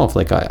taking off.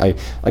 Like, I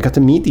got to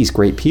meet these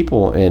great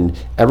people, and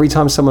every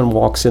time someone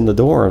walks in the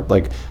door,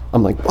 like,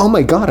 I'm like, oh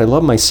my God, I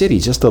love my city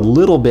just a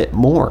little bit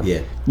more.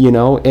 Yeah.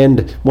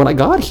 And when I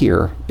got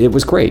here, it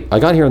was great. I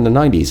got here in the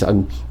 90s,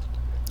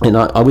 and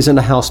I was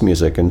into house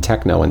music and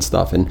techno and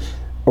stuff, and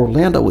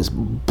Orlando was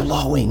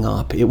blowing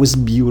up. It was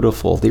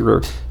beautiful. There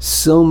were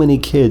so many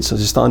kids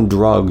just on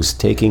drugs,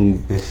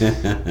 taking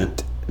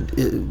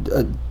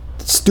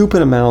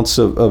stupid amounts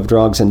of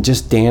drugs and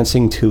just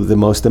dancing to the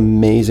most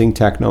amazing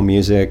techno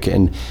music.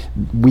 And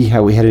we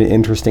had an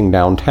interesting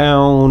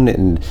downtown,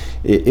 and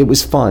it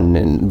was fun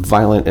and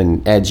violent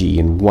and edgy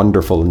and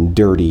wonderful and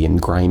dirty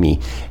and grimy.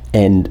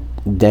 And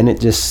then it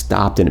just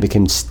stopped and it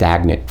became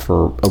stagnant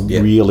for a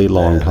really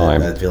long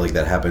time. I feel like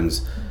that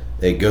happens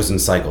it goes in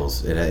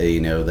cycles.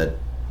 That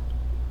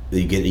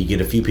you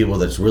get a few people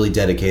that's really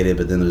dedicated,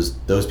 but then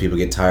those people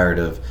get tired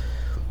of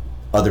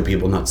other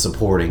people not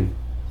supporting.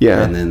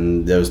 Yeah. And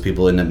then those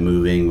people end up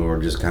moving or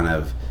just kind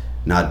of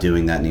not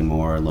doing that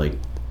anymore.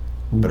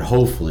 But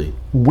hopefully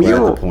we're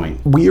at the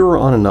point. We are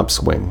on an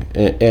upswing,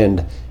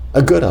 and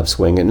a good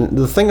upswing. And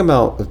the thing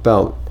about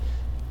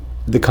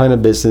the kind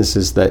of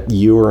businesses that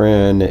you are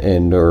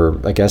in, or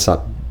I guess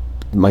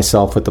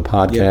myself with the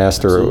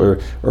podcast,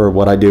 or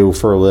what I do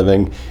for a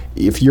living,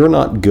 if you're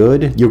not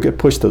good, you'll get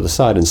pushed to the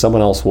side, and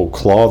someone else will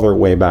claw their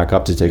way back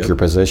up to take your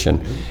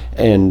position.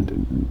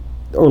 And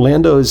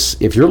Orlando's,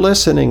 if you're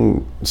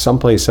listening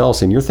someplace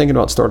else and you're thinking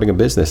about starting a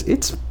business,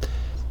 it's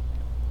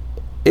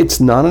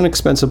not an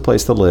expensive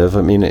place to live.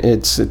 I mean,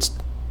 it's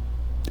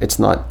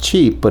not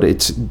cheap, but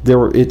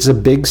it's a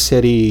big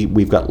city.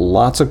 We've got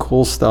lots of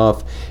cool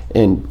stuff,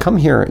 and come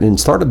here and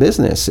start a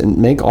business and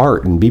make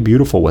art and be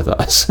beautiful with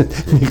us,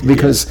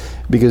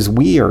 because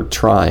we are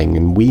trying,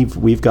 and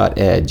we've got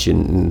edge.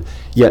 And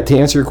yeah, to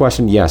answer your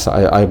question, yes,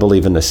 I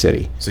believe in the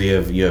city. So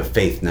you have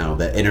faith now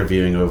that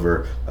interviewing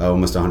over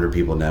almost 100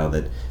 people now,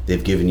 that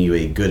they've given you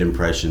a good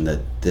impression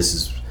that this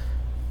is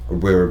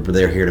where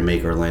they're here to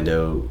make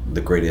Orlando the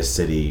greatest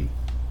city,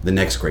 the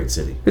next great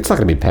city. It's not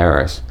going to be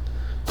Paris.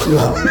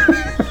 Well,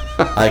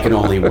 I can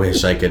only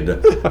wish I could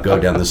go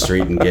down the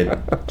street and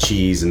get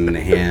cheese and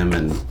ham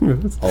and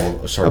all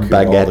the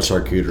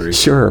charcuterie.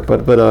 Sure,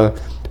 but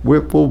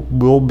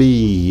we'll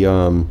be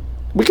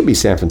we could be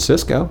San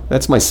Francisco.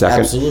 That's my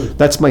second. Absolutely.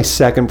 That's my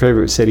second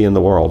favorite city in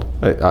the world.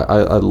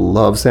 I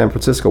love San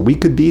Francisco. We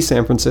could be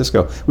San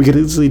Francisco. We could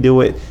easily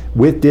do it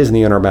with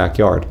Disney in our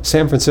backyard.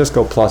 San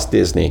Francisco plus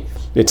Disney.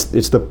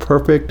 It's the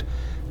perfect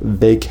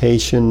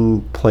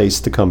vacation place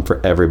to come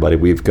for everybody.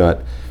 We've got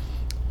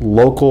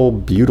local,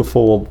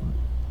 beautiful,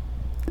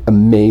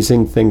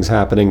 amazing things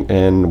happening,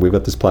 and we've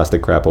got this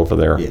plastic crap over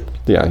there.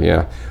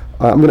 Yeah.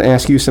 I'm going to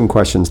ask you some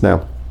questions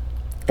now,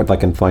 if I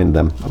can find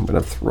them. I'm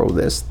going to throw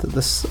this to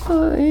the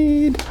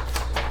side.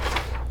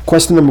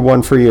 Question number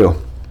 1 for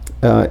you.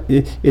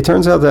 It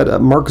turns out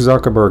that Mark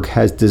Zuckerberg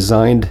has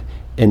designed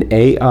an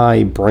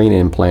AI brain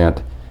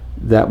implant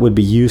that would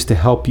be used to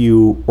help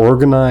you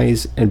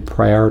organize and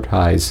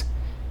prioritize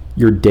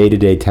your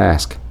day-to-day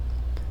task.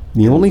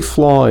 The only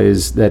flaw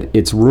is that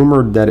it's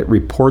rumored that it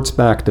reports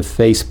back to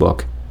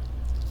Facebook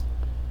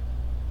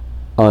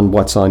on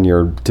what's on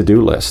your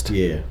to-do list.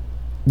 Yeah.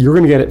 You're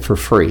going to get it for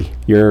free.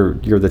 You're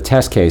the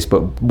test case,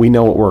 but we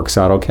know it works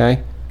out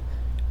okay.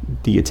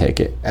 Do you take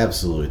it?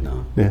 Absolutely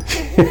not. Yeah.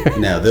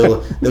 No,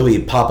 there'll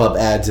be pop-up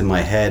ads in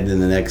my head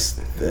in the next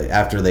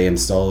after they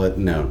install it.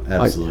 No,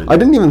 absolutely not. I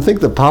didn't even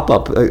think the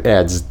pop-up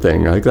ads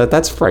thing like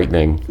that's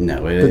frightening.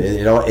 No,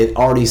 it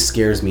already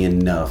scares me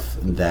enough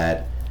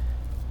that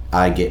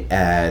I get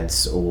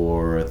ads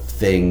or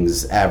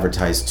things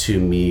advertised to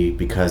me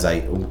because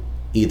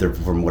either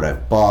from what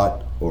I've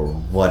bought or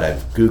what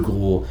I've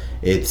Googled.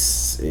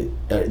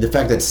 The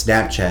fact that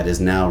Snapchat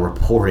is now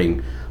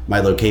reporting my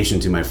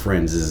location to my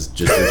friends is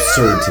just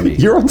absurd to me.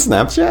 You're on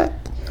Snapchat?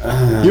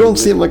 You don't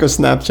seem like a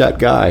Snapchat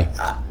guy.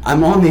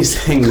 I'm on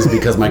these things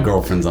because my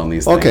girlfriend's on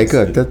these things. Okay,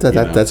 good.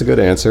 That's a good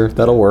answer.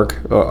 That'll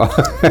work.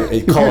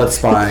 Call it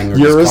spying or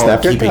You're just call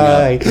it keeping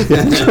up.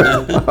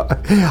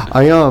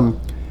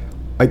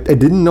 I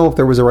didn't know if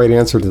there was a right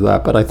answer to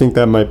that, but I think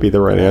that might be the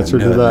right answer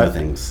to that. No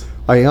things.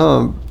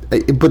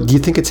 But do you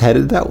think it's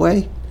headed that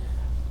way?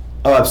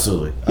 Oh,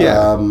 absolutely.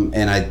 Yeah.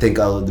 And I think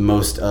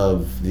most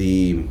of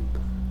the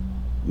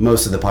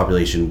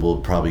population will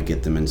probably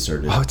get them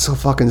inserted. Oh, it's so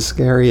fucking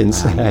scary and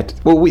sad.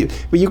 Well,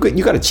 you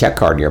got a check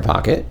card in your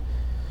pocket.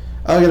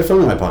 Oh, I got a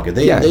phone in my pocket.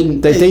 They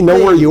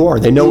know where you are.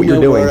 They know what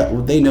you're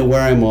doing. They know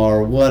where I'm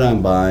or what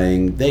I'm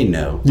buying. They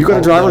know. You got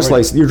a driver's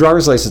license. Your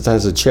driver's license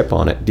has a chip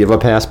on it. Do you have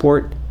a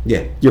passport?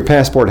 Yeah. Your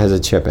passport has a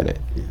chip in it.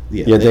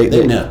 Yeah.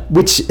 They know.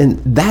 And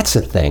that's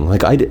a thing.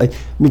 Like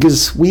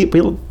because we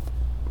don't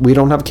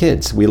have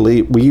kids. We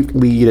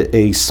lead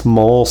a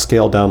small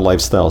scale down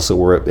lifestyle, so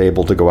we're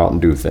able to go out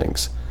and do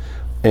things.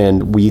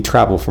 And we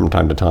travel from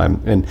time to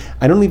time. And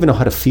I don't even know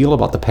how to feel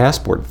about the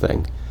passport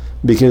thing,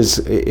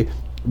 because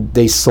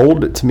they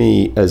sold it to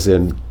me as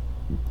in,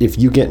 if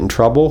you get in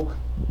trouble,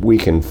 we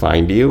can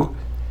find you.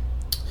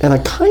 And I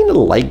kind of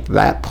like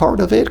that part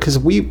of it, because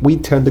we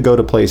tend to go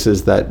to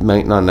places that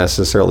might not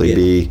necessarily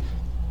be.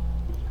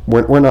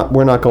 We're not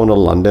going to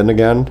London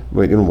again.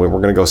 We're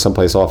going to go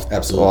someplace off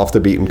the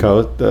beaten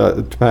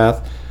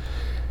path.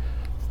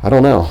 I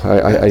don't know.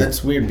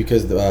 That's weird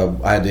because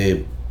I had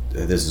to.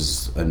 This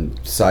is a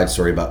side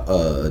story about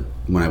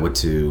when I went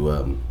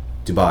to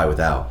Dubai with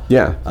Al.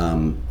 Yeah.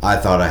 I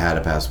thought I had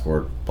a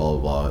passport. Blah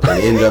blah blah.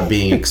 It ended up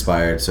being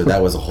expired, so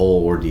that was a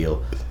whole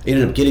ordeal. I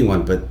ended up getting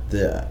one, but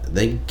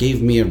they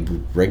gave me a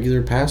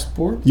regular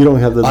passport. You don't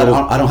have the. I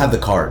don't have the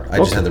card. I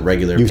just had the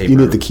regular paper. You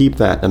need to keep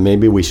that, and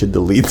maybe we should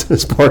delete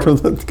this part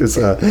of it, because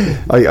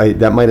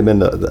that might have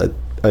been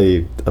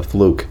a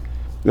fluke.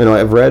 You know,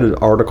 I've read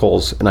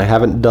articles, and I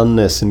haven't done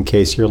this in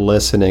case you're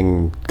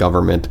listening,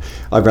 government.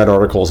 I've read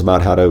articles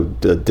about how to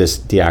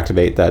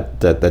deactivate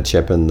that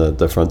chip in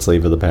the front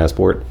sleeve of the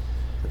passport.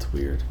 That's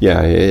weird.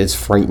 Yeah, it's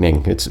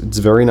frightening. It's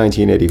very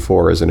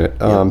 1984, isn't it?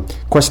 Yeah.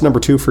 Question number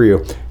 2 for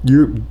you.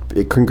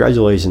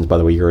 Congratulations, by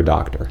the way, you're a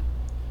doctor.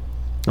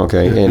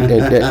 Okay,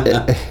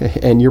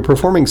 and you're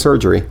performing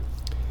surgery.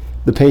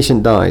 The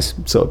patient dies,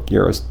 so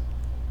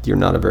you're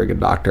not a very good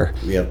doctor.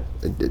 Yep.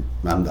 I can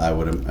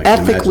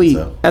imagine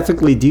so.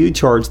 Ethically, do you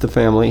charge the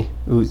family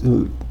who's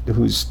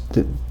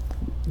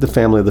the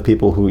family of the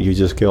people who you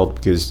just killed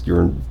because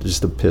you're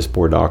just a piss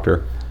poor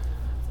doctor?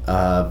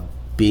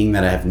 Being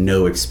that I have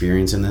no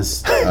experience in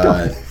this,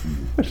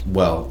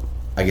 well,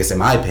 I guess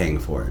am I paying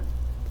for it?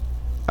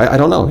 I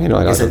don't know.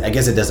 I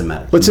guess it doesn't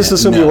matter. Let's just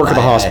assume you work at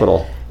the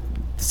hospital.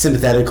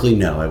 Sympathetically,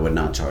 no, I would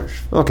not charge.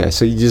 Okay,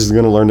 so you're just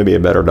going to learn to be a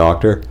better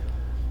doctor?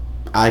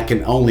 I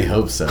can only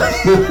hope so. I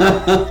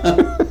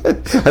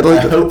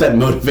hope that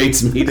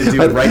motivates me to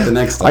do it right the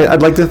next time.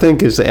 I'd like to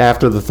think it's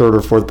after the third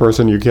or fourth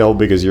person you killed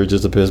because you're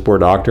just a piss poor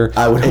doctor.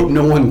 I would hope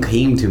no one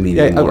came to me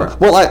anymore.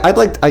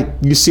 Well,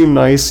 you seem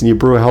nice and you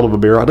brew a hell of a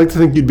beer. I'd like to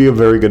think you'd be a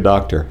very good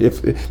doctor.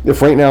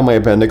 If right now my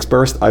appendix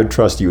burst, I'd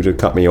trust you to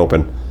cut me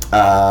open.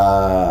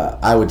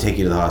 I would take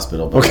you to the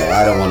hospital, but okay.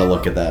 I don't want to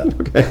look at that.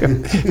 Okay.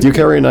 Do you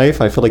carry a knife?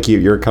 I feel like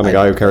you're the kind of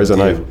guy who carries a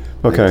knife.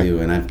 Okay. I do,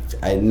 and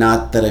I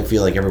not that I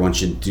feel like everyone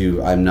should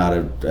do. I'm not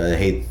I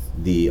hate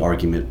the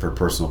argument for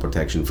personal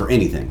protection for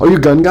anything. Are you a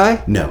gun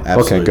guy? No,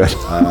 absolutely.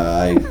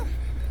 Okay, good.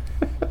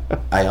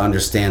 I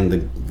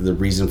understand the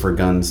reason for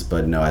guns,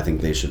 but no, I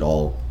think they should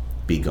all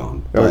be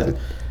gone. But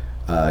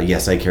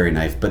yes, I carry a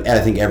knife, but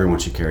I think everyone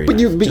should carry a knife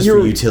just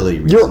for utility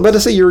reasons. You're about to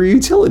say you're a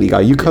utility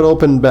guy. You cut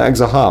open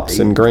bags of hops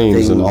and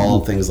grains and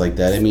all things like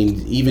that. I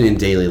mean, even in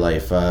daily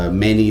life,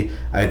 Manny,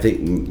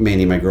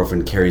 my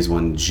girlfriend, carries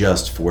one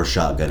just for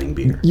shotgunning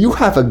beer. You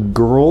have a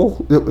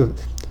girl?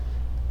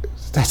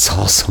 That's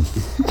awesome.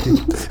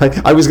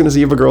 I was going to say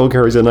you have a girl who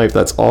carries a knife.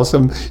 That's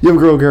awesome. You have a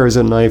girl who carries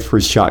a knife for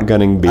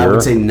shotgunning beer. I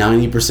would say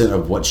 90%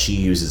 of what she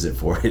uses it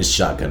for is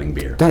shotgunning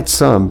beer.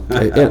 That's and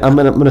I'm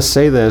gonna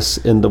say this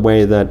in the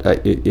way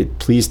that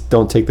please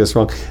don't take this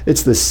wrong.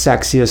 It's the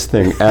sexiest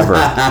thing ever.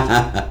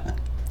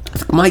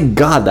 My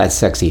God, that's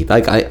sexy.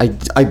 Like I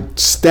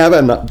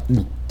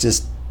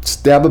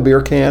stab a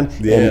beer can.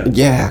 Yeah.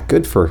 And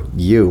good for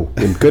you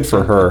and good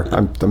for her.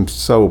 I'm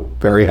so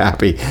very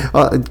happy.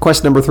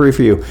 Question number 3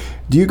 for you.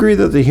 Do you agree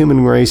that the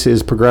human race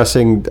is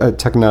progressing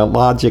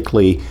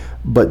technologically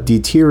but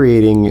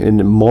deteriorating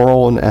in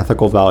moral and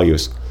ethical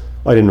values?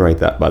 I didn't write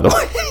that, by the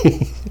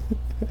way.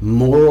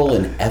 Moral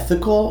and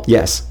ethical?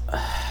 Yes.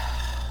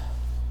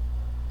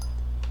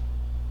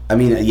 I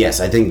mean, yes,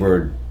 I think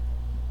we're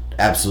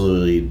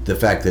absolutely, the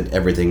fact that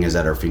everything is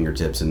at our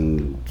fingertips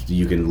and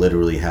you can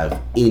literally have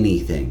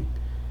anything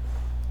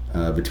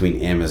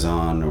between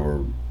Amazon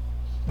or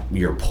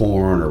your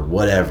porn or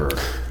whatever.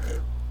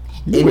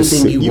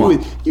 Anything you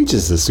want. You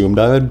just assumed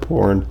I had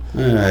porn.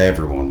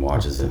 Everyone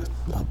watches it.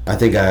 I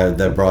think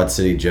that Broad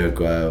City joke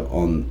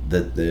on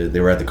that they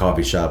were at the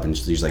coffee shop and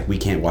she's like, we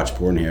can't watch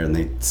porn here, and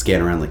they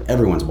scan around like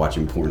everyone's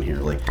watching porn here.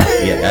 Like,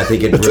 yeah, I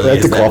think it really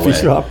is at the that coffee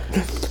way. shop.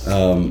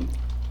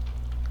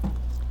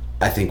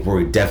 I think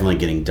we're definitely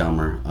getting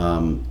dumber,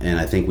 and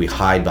I think we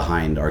hide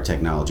behind our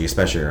technology,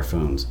 especially our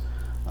phones.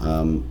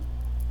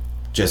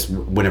 Just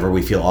whenever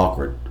we feel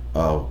awkward,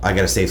 I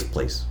got a safe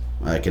place.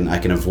 I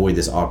can avoid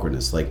this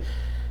awkwardness. Like,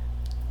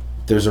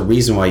 there's a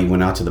reason why you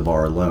went out to the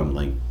bar alone.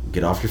 Like,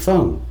 get off your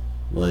phone.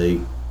 Like,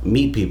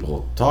 meet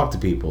people, talk to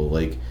people.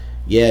 Like,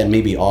 yeah, it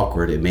may be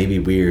awkward, it may be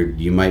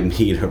weird. You might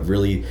meet a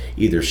really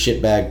either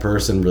shitbag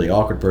person, really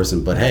awkward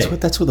person, but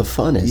that's where the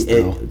fun is,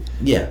 though.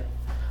 Yeah.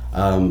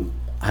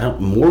 I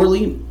don't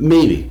morally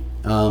maybe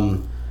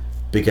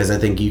because I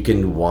think you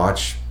can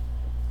watch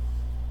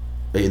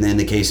in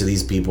the case of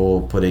these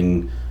people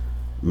putting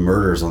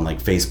murders on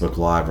like Facebook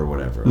Live or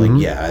whatever. Mm-hmm.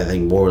 Like, yeah, I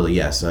think morally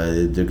yes,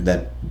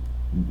 that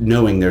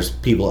knowing there's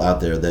people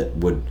out there that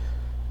would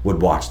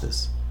watch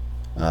this.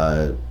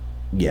 I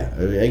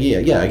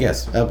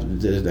guess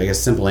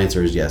simple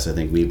answer is yes. I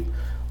think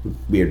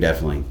we are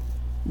definitely.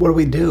 What do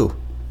we do?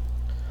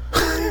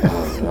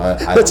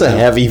 That's a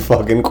heavy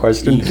fucking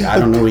question. I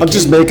don't know. I'm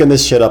just making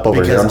this shit up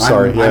over here. I'm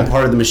sorry. I'm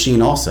part of the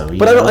machine also.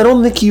 But I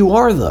don't think you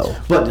are, though.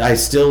 But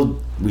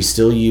we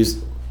still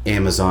use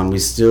Amazon. We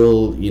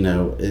still,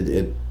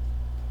 I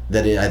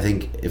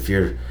think if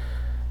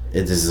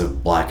this is a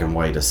black and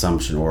white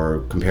assumption or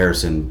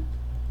comparison,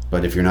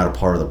 but if you're not a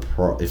part of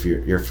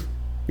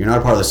you're not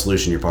a part of the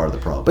solution, you're part of the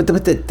problem. But I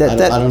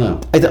don't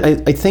know.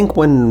 I think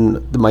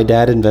when my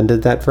dad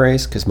invented that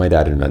phrase, because my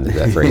dad invented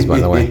that phrase, by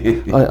the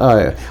way,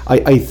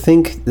 I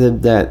think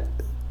that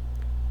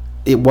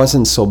it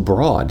wasn't so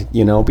broad,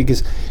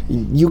 because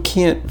you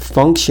can't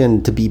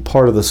function to be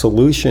part of the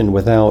solution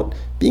without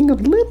being a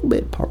little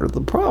bit part of the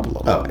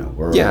problem. Oh no,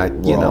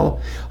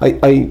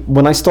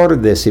 when I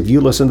started this, if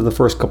you listen to the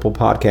first couple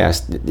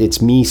podcasts,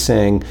 it's me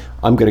saying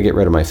I'm going to get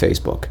rid of my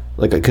Facebook,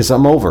 because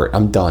I'm over it,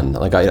 I'm done.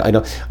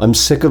 I'm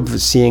sick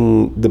of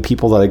seeing the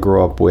people that I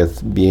grew up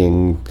with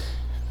being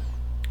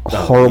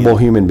horrible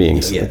human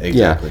beings. Yeah,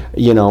 exactly.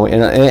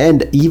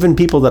 And even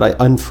people that I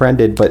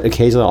unfriended, but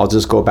occasionally I'll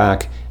just go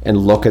back and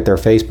look at their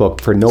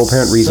Facebook for no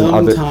apparent reason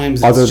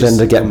other than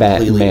to get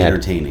mad.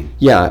 Entertaining.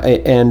 Yeah,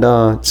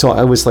 and so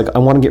I was like, I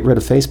want to get rid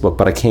of Facebook,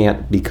 but I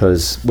can't,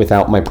 because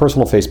without my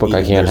personal Facebook,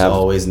 I can't have. There's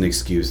always an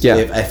excuse. Yeah.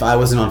 If I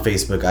wasn't on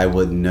Facebook, I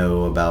wouldn't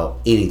know about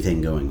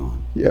anything going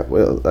on. Yeah,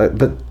 well,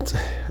 but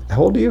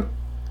how old are you?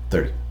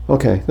 30.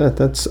 Okay,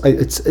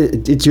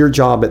 it's your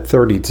job at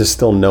 30 to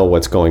still know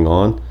what's going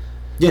on.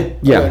 Yeah.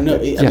 I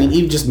mean,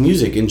 even just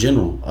music in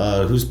general.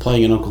 Who's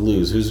playing at Uncle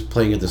Lou's? Who's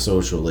playing at the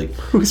social? Like,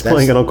 who's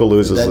playing at Uncle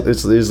Lou's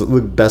is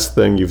the best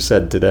thing you've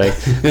said today.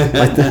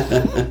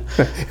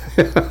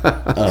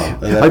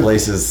 That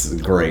place is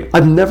great.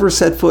 I've never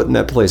set foot in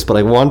that place, but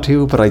I want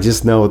to. But I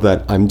just know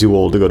that I'm too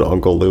old to go to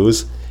Uncle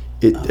Lou's.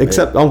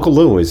 Except Uncle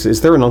Lou.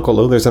 Is there an Uncle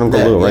Lou? There's an Uncle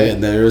Lou, right? Yeah,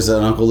 there's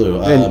an Uncle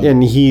Lou.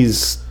 And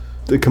he's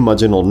the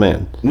curmudgeon old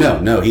man.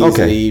 No, he's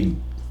a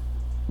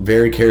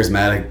very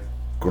charismatic,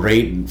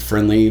 great,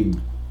 friendly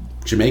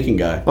Jamaican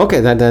guy. Okay,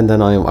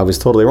 then I was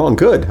totally wrong.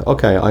 Good.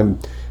 Okay, I'm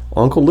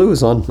Uncle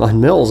Lou's on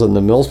Mills in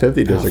the Mills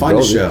 50 district. Find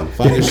a show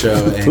and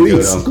go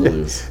to Uncle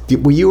Lou's.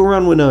 Were you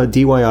around when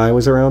DYI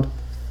was around?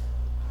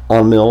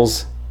 On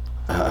Mills?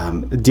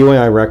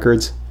 DYI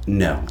Records?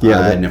 No,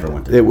 yeah, I never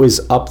went there. It was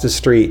up the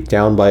street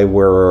down by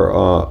where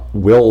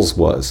Will's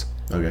was.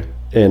 Okay.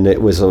 And it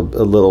was a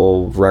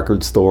little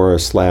record store /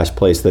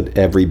 place that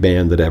every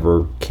band that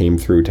ever came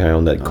through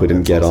town that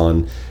couldn't get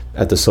on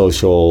at the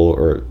social,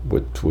 or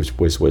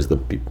which was the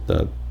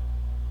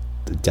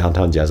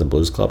Downtown Jazz and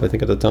Blues Club, I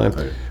think, at the time.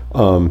 Okay.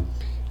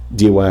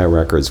 DYI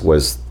Records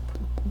was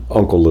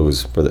Uncle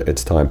Lou's for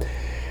its time.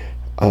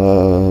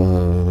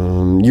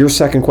 Your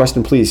second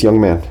question, please,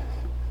 young man.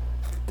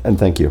 And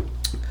thank you.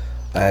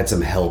 I had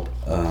some help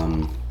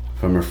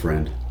from a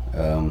friend.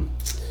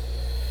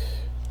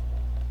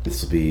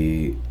 This will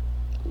be...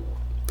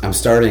 I'm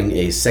starting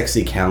a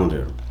sexy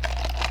calendar.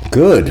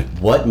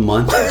 Good. What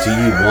month do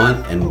you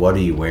want, and what are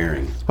you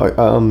wearing?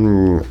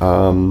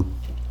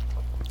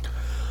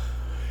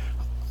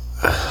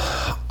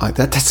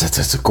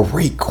 That's a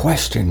great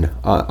question.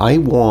 I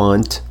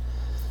want...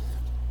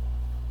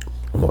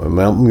 Well, I'm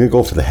going to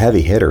go for the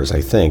heavy hitters,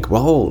 I think.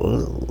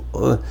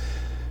 Well,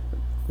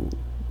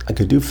 I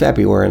could do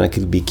February, and I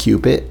could be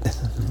Cupid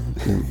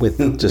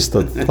with just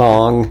a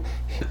thong.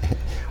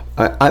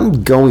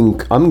 I'm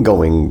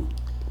going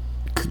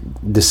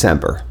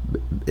December,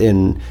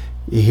 and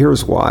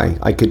here's why.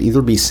 I could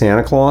either be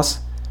Santa Claus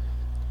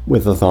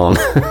with a thong,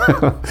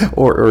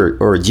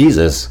 or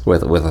Jesus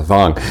with a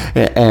thong,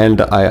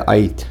 and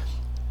I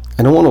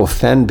don't want to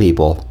offend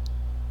people.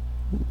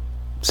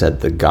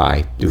 Said the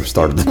guy who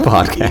started the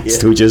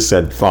podcast, who just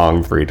said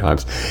thong 3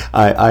 times.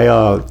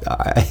 I'm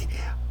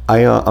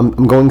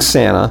going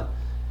Santa.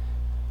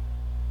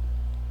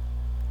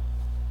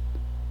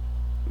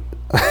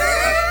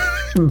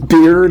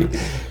 Beard,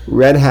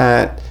 red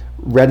hat,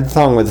 red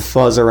thong with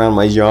fuzz around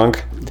my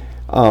junk,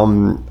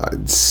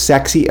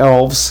 sexy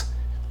elves,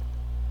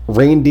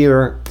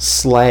 reindeer,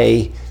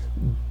 sleigh,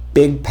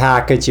 big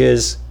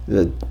packages,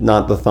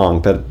 not the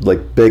thong, but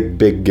like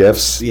big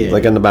gifts,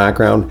 like in the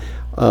background.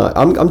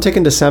 I'm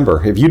taking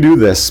December. If you do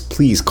this,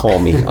 please call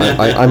me.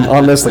 I'm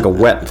on this like a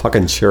wet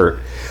fucking shirt.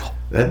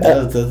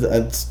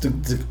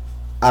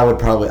 I would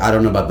probably, I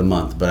don't know about the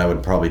month, but I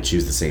would probably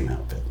choose the same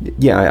outfit.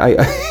 Yeah,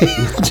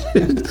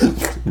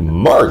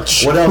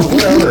 March. What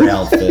other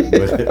outfit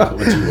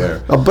would you wear?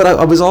 But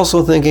I was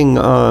also thinking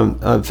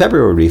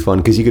February would be fun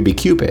because you could be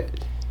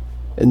Cupid.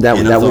 And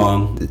that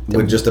thong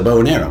with just a bow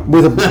and arrow.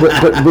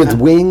 With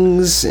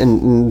wings,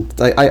 and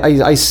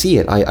I see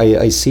it.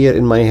 I see it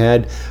in my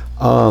head.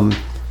 I'll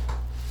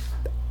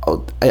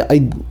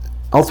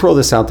throw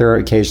this out there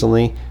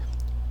occasionally.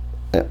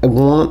 I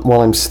want, while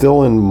I'm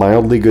still in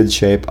mildly good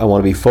shape, I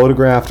want to be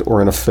photographed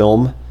or in a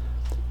film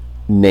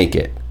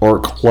naked or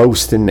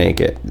close to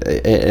naked.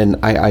 And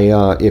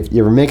if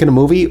you're making a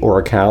movie or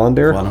a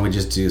calendar, why don't we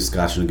just do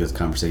Scotch and a Good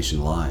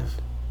Conversation live?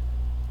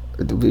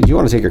 If you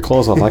want to take your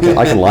clothes off, I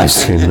can live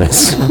stream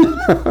this.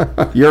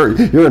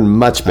 You're in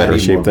much better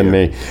shape than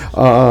me.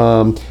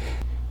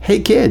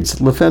 Hey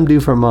kids, La Femme du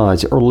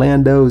Fromage,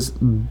 Orlando's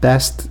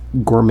best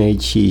gourmet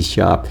cheese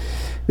shop.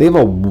 They have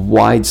a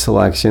wide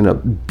selection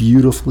of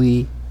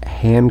beautifully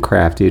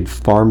handcrafted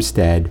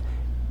farmstead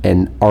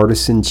and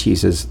artisan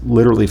cheeses,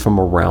 literally from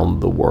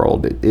around the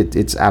world.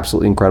 It's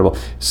absolutely incredible.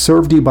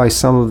 Served you by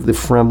some of the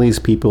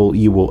friendliest people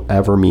you will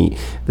ever meet.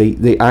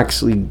 They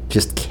actually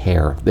just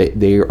care.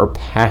 They are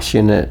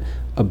passionate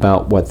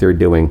about what they're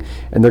doing,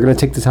 and they're going to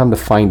take the time to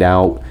find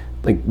out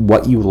like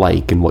what you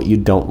like and what you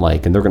don't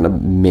like, and they're going to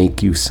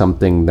make you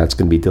something that's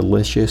going to be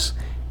delicious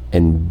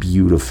and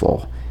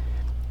beautiful.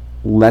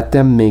 Let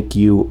them make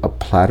you a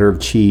platter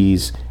of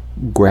cheese.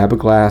 Grab a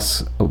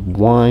glass of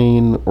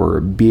wine or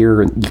a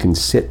beer, and you can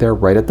sit there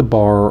right at the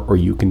bar, or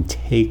you can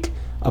take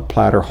a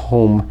platter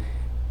home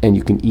and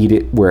you can eat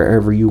it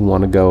wherever you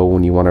want to go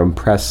when you want to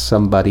impress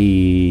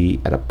somebody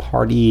at a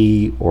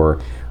party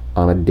or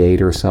on a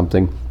date or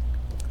something.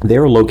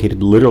 They're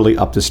located literally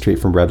up the street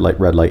from Red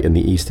Light in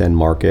the East End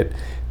Market.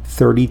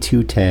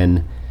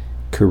 3210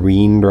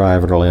 Carine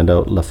Drive in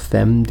Orlando, La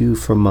Femme du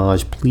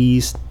Fromage.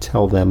 Please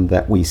tell them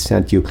that we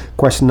sent you.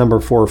 Question number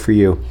 4 for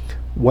you.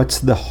 What's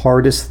the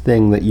hardest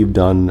thing that you've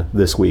done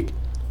this week?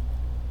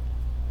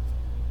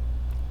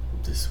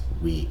 This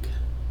week?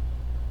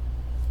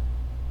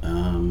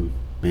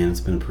 Man,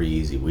 it's been a pretty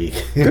easy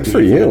week. Good for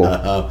you.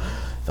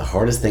 The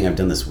hardest thing I've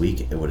done this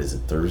week, what is it,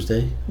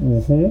 Thursday?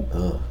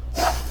 Mm-hmm.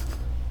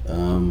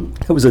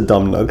 That was a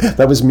dumb note.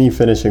 That was me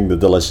finishing the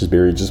delicious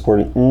beer you just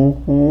poured.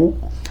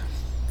 Mm-hmm.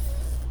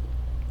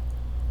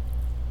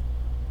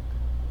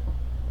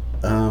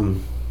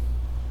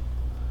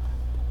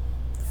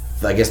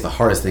 I guess the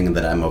hardest thing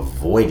that I'm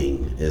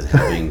avoiding is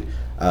having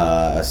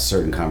a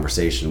certain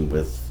conversation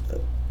with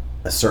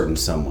a certain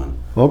someone.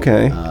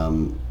 Okay.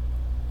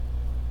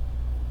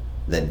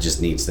 That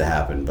just needs to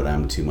happen, but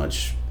I'm too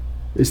much.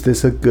 Is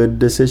this a good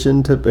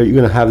decision? Are you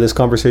going to have this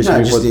conversation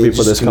before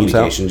this comes out?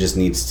 Communication just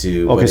needs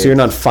to. Okay, so you're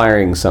not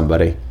firing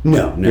somebody.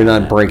 No. You're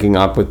not breaking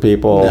up with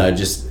people. No,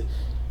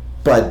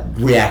 but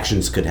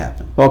reactions could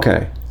happen.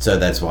 Okay. So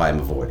that's why I'm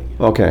avoiding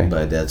it. Okay.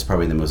 But that's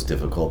probably the most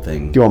difficult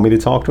thing. Do you want me to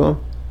talk to him?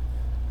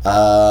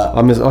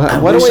 Why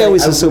do I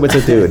always assume it's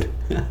a dude?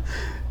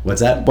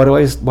 What's that? Why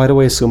do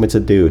I assume it's a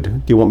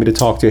dude? Do you want me to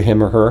talk to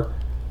him or her?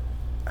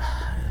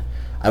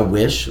 I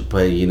wish,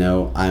 but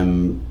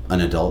I'm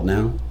an adult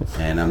now,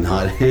 and I'm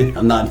not.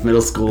 I'm not in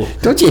middle school.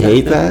 Don't you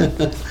hate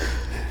that?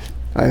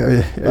 I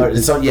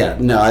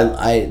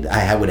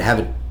would have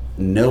it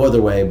no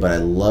other way. But I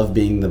love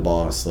being the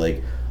boss.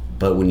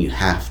 But when you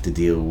have to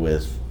deal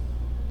with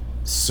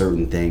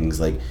certain things,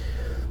 I've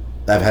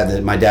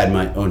had my dad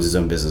owns his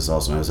own business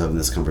also, and I was having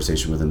this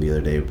conversation with him the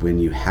other day. When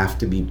you have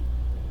to be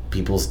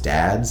people's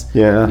dads,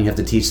 and you have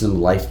to teach them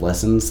life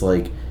lessons,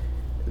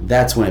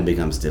 that's when it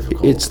becomes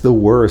difficult. It's the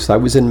worst. I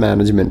was in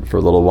management for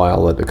a little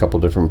while at a couple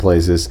different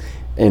places,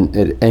 and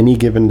at any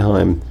given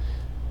time,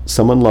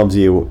 someone loves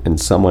you and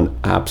someone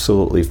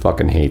absolutely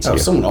fucking hates you.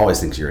 Someone always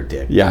thinks you're a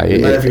dick. Yeah. No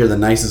matter if you're the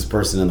nicest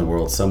person in the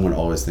world, someone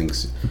always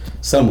thinks,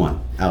 someone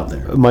out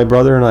there. My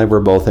brother and I were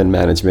both in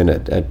management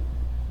at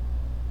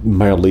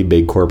mildly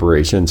big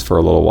corporations for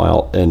a little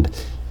while, and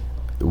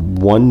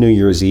one New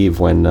Year's Eve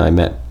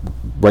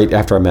right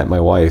after I met my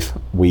wife,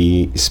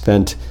 we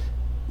spent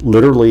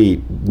literally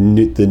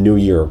the new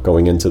year,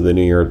 going into the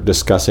new year,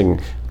 discussing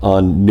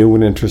on new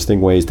and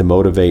interesting ways to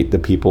motivate the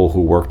people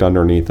who worked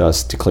underneath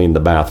us to clean the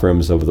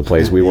bathrooms of the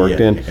place we worked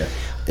in.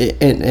 Yeah.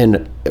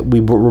 And we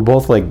were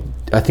both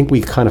I think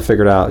we kind of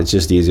figured out it's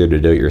just easier to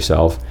do it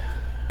yourself,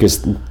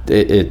 because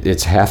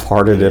it's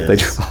half-hearted if they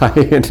try.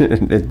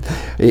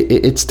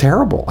 It's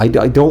terrible. I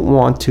don't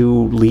want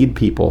to lead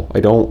people. I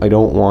don't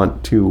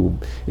want to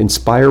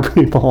inspire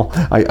people.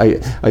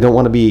 I don't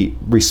want to be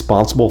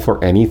responsible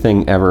for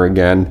anything ever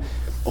again.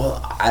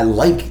 Well, I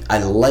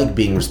like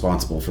being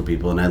responsible for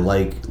people, and I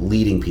like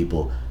leading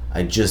people.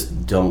 I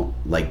just don't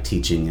like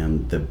teaching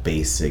them the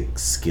basic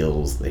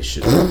skills they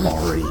should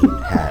already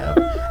have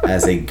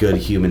as a good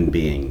human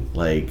being.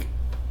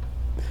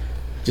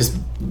 Just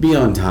be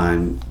on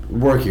time,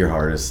 work your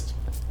hardest,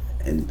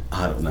 and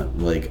I don't know,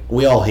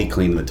 we all hate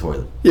cleaning the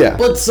toilet. Yeah.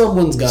 But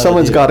someone's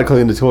got to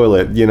clean the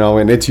toilet,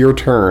 and it's your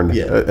turn.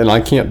 Yeah. And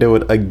I can't do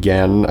it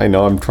again. I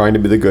know I'm trying to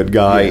be the good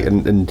guy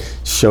and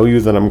show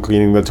you that I'm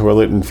cleaning the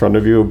toilet in front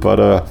of you,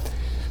 but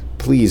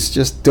please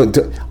just don't.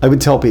 I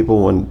would tell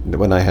people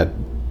when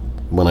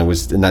I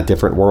was in that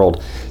different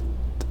world,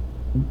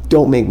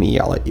 don't make me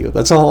yell at you.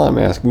 That's all I'm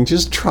asking.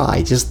 Just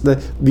try. Just the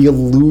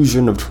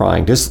illusion of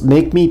trying. Just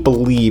make me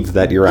believe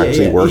that you're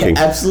actually working.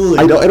 Yeah, absolutely.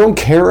 I don't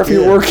care if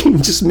you're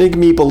working. Just make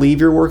me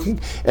believe you're working,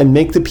 and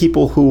make the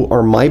people who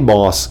are my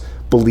boss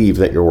believe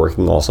that you're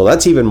working also.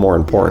 That's even more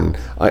important.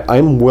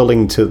 I'm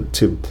willing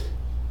to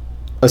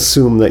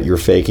assume that you're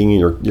faking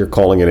and you're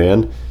calling it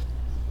in.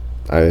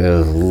 I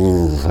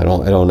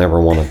don't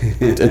ever want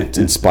to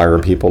inspire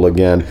people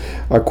again.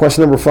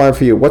 Question number 5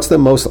 for you. What's the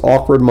most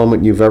awkward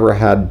moment you've ever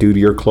had due to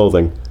your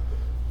clothing?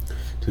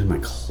 Due to my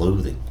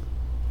clothing?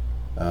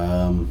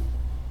 I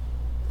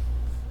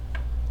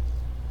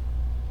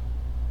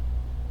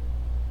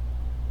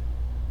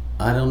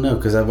don't know,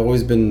 because I've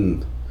always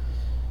been,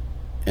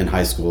 in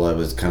high school, I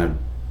was kind of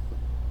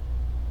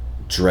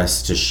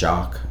dressed to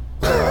shock.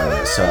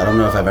 So I don't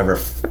know if I've ever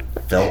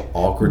felt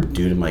awkward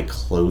due to my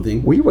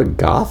clothing. Were you a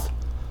goth?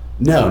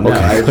 No. Okay.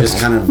 I just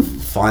kind of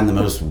find the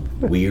most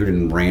weird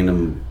and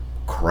random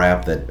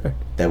crap that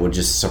would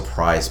just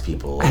surprise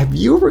people. Have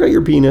you ever got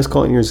your penis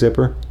caught in your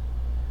zipper?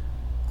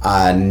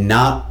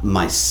 Not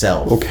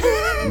myself.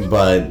 Okay.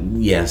 But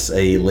yes,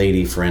 a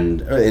lady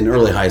friend in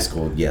early high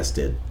school, yes,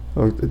 did.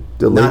 Oh,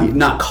 the lady?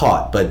 Not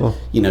caught, but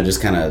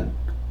just kind of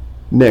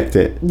nicked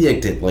it.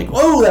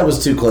 Whoa, that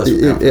was too close.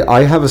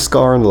 I have a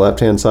scar on the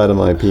left-hand side of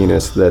my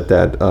penis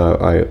it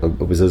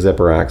was a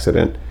zipper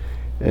accident.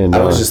 And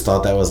I just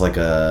thought that was like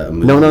a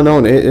movie.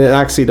 No. It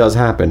actually does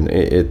happen.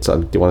 It's.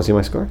 Do you want to see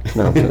my scar?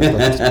 No,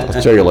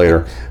 I'll show you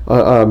later.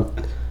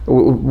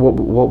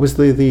 What was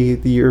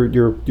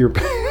your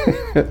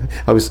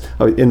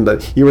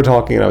You were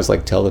talking, and I was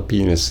like, tell the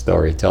penis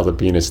story. Tell the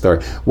penis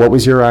story. What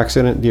was your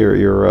accident?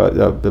 Your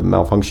the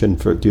malfunction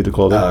due to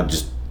clothing?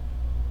 Just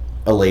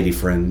a lady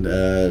friend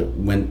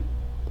went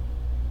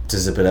to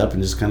zip it up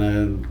and just kind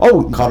of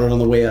caught it on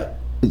the way up.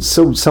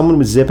 So someone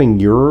was zipping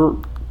your.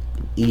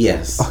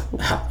 Yes.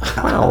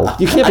 Wow.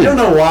 You can't. I don't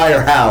know why or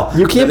how.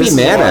 You can't be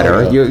mad at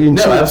her.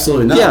 No,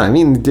 absolutely not. Yeah, I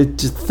mean,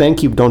 just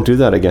thank you. Don't do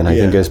that again. I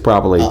think is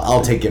probably.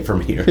 I'll take it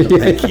from here.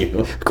 Thank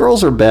you.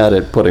 Girls are bad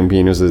at putting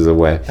penises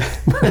away.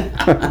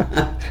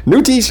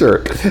 New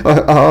T-shirt.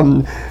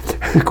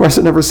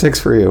 Question number 6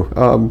 for you.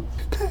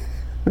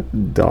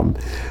 Dumb.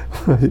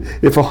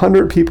 If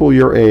 100 people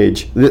your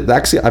age,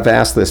 actually, I've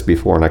asked this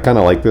before, and I kind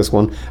of like this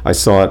one. I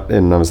saw it,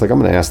 and I was like, I'm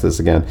going to ask this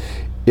again.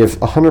 If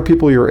 100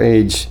 people your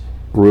age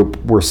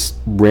group were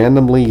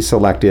randomly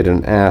selected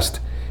and asked,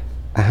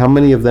 how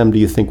many of them do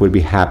you think would be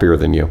happier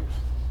than you?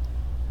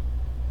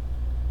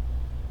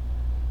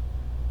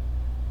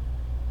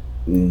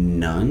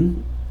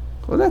 None.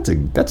 Well, that's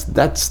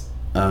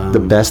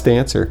the best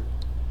answer.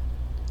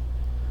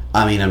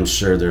 I mean, I'm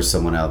sure there's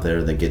someone out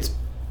there that gets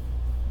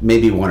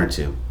maybe 1 or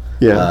 2.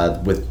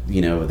 Yeah. With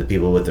the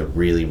people with the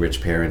really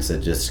rich parents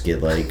that just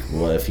get like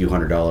a few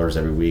 $100s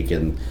every week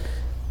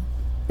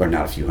or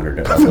not a few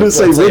 $100. I'm going to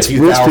say a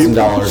few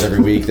 $1,000s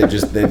every week. They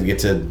get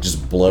to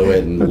just blow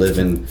it and live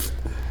in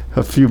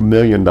a few $1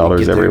 million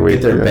every week.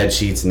 Get their bed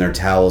sheets and their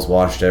towels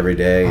washed every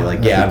day.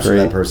 I'm sure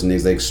that person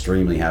is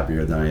extremely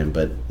happier than I am.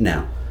 But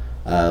now,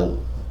 there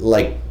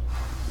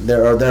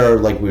are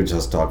like we were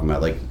just talking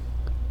about. Like,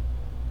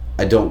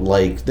 I don't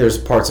like. There's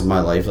parts of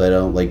my life that I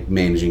don't like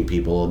managing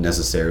people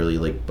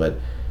necessarily. But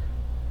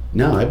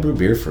no, I brew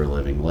beer for a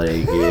living.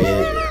 I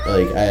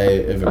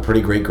have a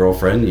pretty great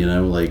girlfriend.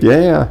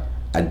 Yeah.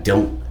 I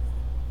don't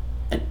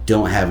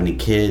have any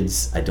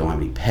kids. I don't have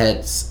any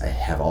pets. I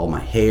have all my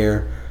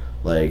hair.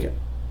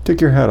 Take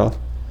your hat off.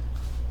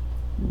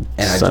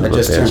 And I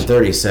just turned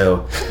 30,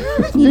 so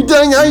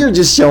now you're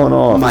just showing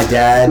off. My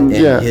dad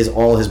and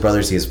all his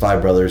brothers. He has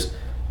 5 brothers.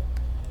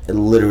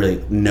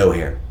 Literally no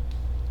hair.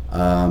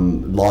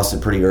 Lost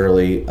it pretty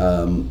early.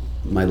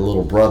 My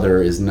little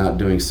brother is not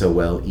doing so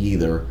well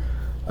either.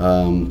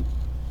 So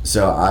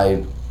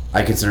I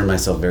consider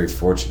myself very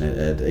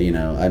fortunate.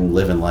 I'm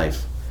living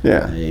life.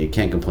 Yeah, I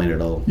can't complain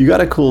at all. You got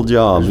a cool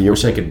job. I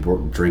wish I could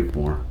drink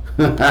more.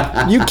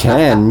 You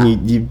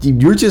can.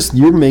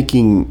 You're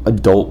making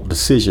adult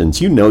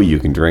decisions. You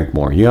can drink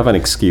more. You have an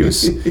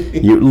excuse.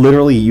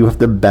 You have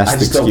the best excuse. I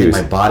just don't think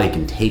my body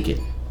can take it.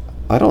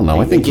 I don't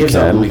know. I think you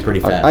can. Up pretty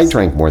fast. I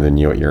drank more than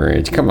you at your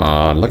age. Come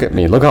on, look at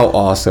me. Look how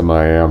awesome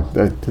I am.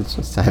 I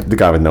have the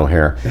guy with no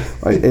hair.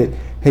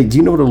 Hey, do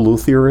you know what a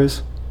luthier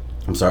is?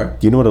 I'm sorry?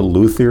 Do you know what a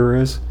luthier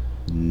is?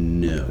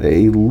 No.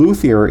 A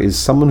luthier is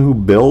someone who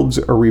builds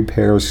or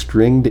repairs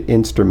stringed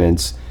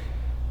instruments,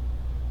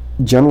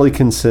 generally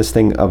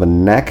consisting of a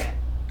neck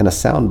and a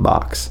sound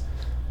box.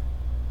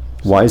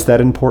 Why is that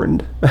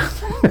important?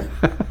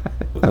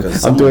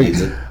 I'm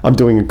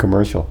doing a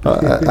commercial.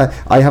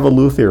 I have a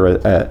luthier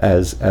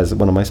as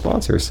one of my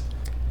sponsors.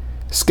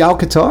 Scout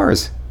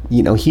Guitars.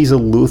 He's a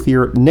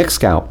luthier. Nick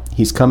Scout.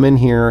 He's come in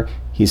here.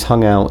 He's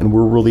hung out, and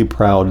we're really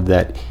proud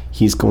that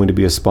he's going to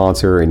be a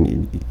sponsor,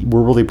 and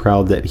we're really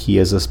proud that he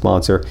is a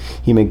sponsor.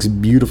 He makes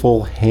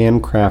beautiful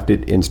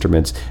handcrafted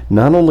instruments.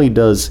 Not only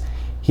does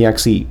he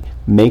actually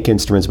make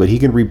instruments, but he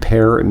can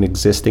repair an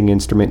existing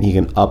instrument. He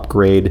can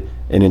upgrade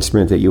an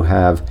instrument that you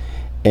have,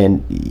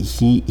 and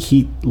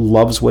he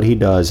loves what he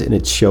does, and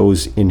it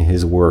shows in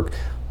his work.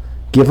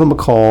 Give him a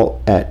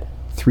call at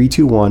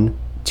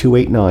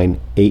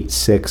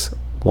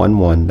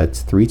 321-289-8611.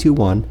 That's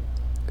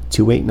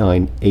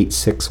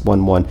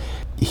 321-289-8611.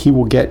 He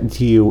will get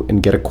to you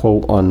and get a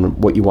quote on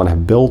what you want to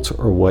have built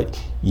or what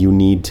you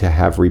need to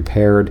have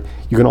repaired.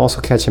 You can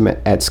also catch him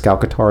at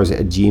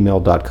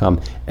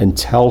scoutguitars@gmail.com and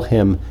tell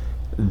him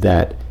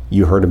that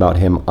you heard about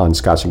him on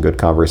Scotch and Good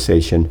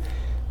Conversation.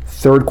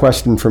 Third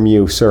question from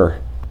you, sir.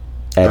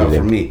 Editing. Oh,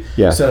 from me.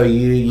 Yeah. So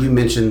you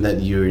mentioned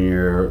that you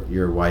and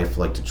your wife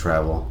like to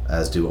travel,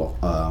 as do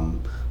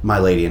my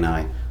lady and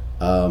I.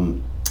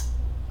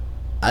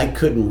 I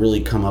couldn't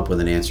really come up with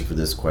an answer for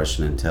this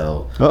question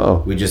until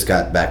we just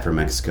got back from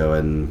Mexico,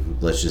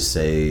 and let's just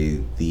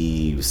say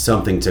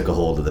something took a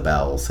hold of the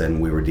bowels,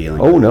 and we were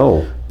dealing with it.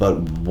 No.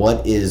 But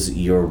what is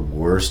your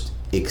worst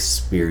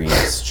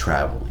experience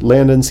traveling?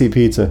 Land and see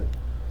pizza.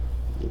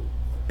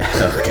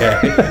 Okay.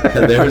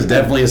 There was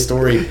definitely a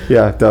story.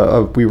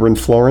 Yeah, we were in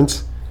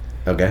Florence.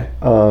 Okay.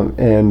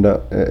 And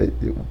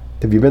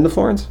have you been to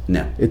Florence?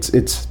 No.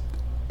 It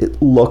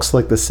looks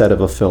like the set of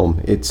a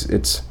film.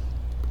 It's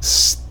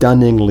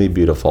stunningly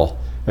beautiful.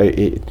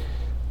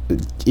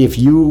 If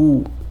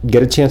you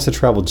get a chance to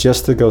travel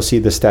just to go see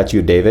the Statue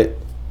of David,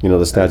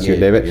 the Statue of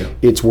David,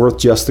 it's worth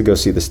just to go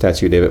see the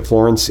Statue of David.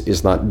 Florence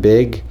is not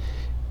big.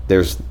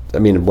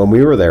 When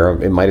we were there,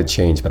 it might have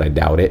changed, but I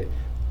doubt it.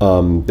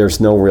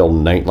 There's no real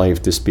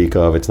nightlife to speak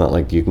of. It's not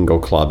like you can go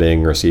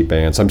clubbing or see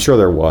bands. I'm sure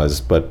there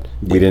was, but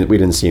we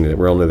didn't see it. We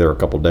were only there a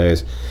couple of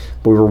days.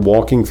 But we were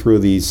walking through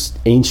these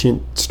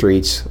ancient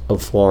streets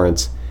of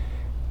Florence,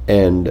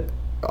 and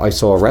I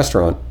saw a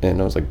restaurant,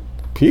 and I was like,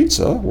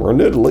 pizza? We're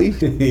in Italy.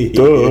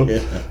 Duh.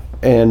 Yeah.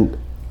 And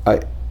I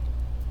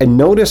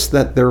noticed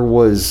that there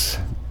was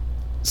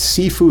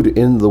seafood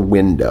in the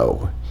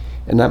window,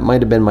 and that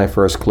might have been my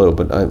first clue,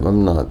 but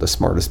I'm not the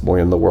smartest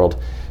boy in the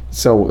world.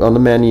 So on the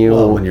menu...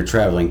 Well, when you're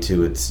traveling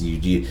too, it's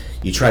you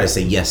try to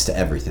say yes to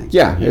everything.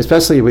 Yeah,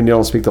 especially when you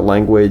don't speak the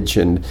language.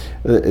 And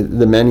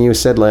the menu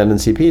said land and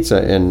sea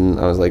pizza, and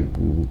I was like,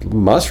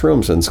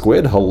 mushrooms and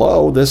squid,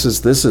 hello, this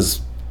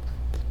is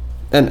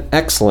an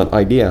excellent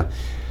idea.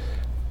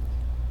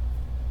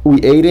 We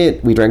ate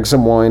it, we drank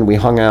some wine, we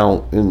hung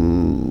out,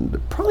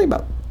 and probably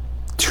about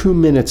 2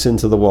 minutes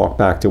into the walk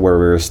back to where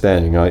we were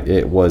staying,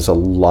 it was a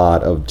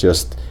lot of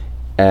just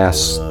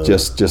ass,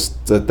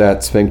 just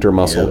that sphincter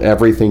muscle,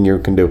 everything you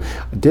can do.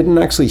 I didn't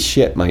actually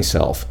shit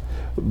myself,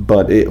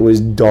 but it was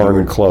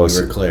darn close.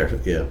 You were clear,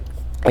 yeah.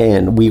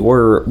 And we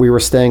were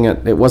staying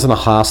at, it wasn't a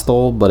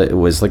hostel, but it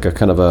was like a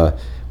kind of a,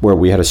 where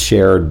we had a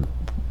shared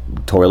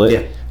toilet.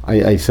 Yeah.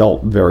 I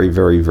felt very,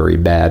 very, very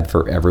bad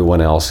for everyone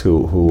else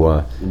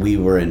who we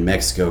were in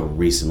Mexico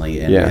recently,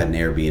 and we had an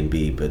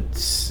Airbnb,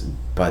 but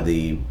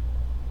by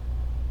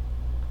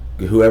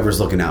whoever's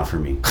looking out for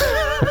me,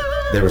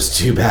 there was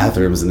 2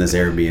 bathrooms in this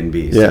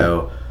Airbnb. Yeah.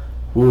 So,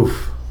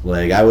 oof.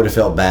 Like, I would have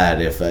felt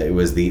bad if it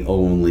was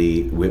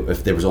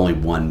if there was only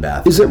one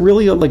bathroom. Is it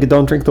really like a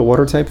don't drink the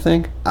water type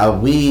thing?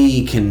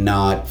 We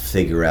cannot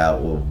figure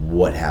out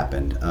what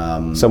happened.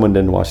 Someone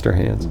didn't wash their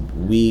hands.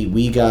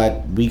 We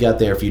got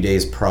there a few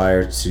days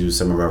prior to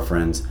some of our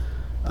friends.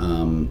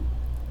 It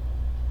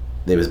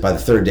was by the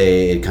 3rd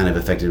day, it kind of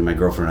affected my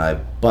girlfriend and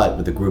I, but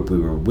with the group we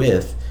were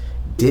with,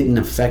 didn't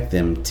affect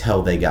them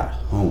till they got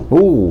home.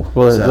 Ooh,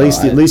 well, so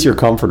at least you're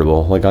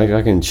comfortable. Like,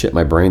 I can shit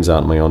my brains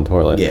out in my own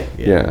toilet. Yeah.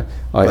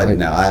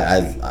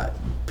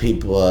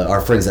 People,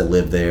 our friends that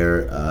live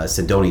there,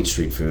 said don't eat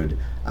street food.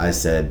 I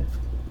said,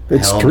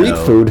 it's street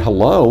food.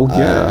 Hello,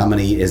 yeah. I'm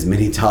gonna eat as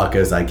many tacos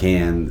as I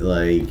can.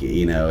 Like,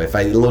 if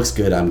it looks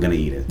good, I'm gonna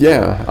eat it.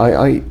 Yeah,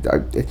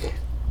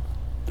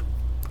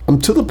 I'm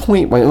to the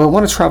point where I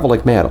want to travel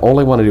like mad. All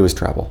I want to do is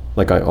travel.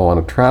 Like, I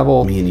want to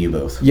travel. Me and you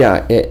both.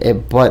 Yeah,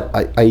 but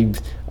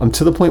I'm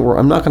to the point where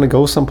I'm not going to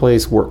go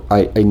someplace where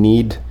I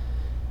need...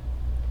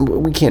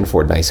 We can't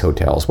afford nice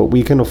hotels, but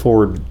we can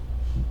afford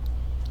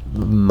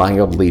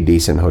mildly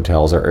decent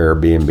hotels or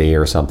Airbnb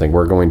or something.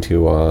 We're going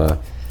to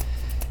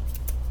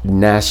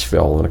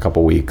Nashville in a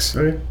couple weeks.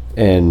 Okay.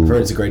 And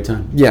it's a great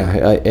time.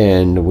 Yeah,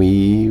 and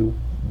we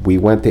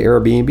went the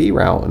Airbnb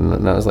route,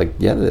 and I was like,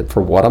 yeah,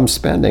 for what I'm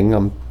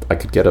spending, I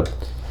could get a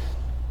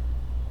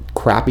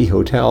crappy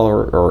hotel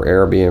or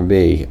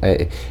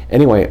Airbnb.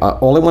 Anyway,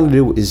 all I want to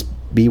do is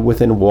be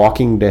within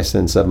walking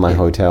distance of my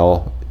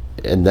hotel,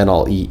 and then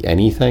I'll eat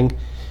anything.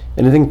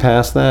 Anything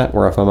past that,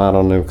 or if I'm out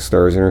on an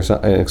excursion or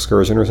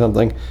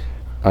something,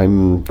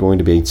 I'm going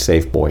to be a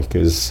safe boy,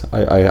 because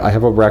I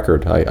have a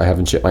record. I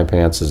haven't shit my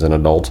pants as an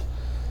adult.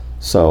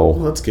 So.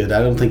 Well, that's good.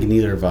 I don't think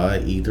neither have I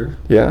either.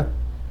 Yeah.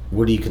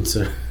 What do you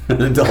consider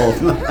an adult?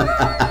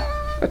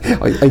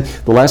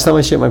 The last time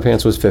I shit my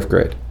pants was 5th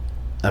grade.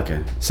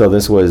 Okay. So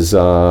this was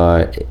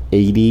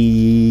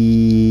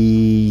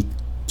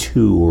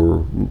 82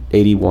 or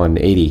 81,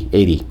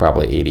 80,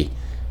 probably 80.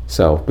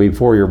 So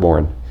before you're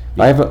born.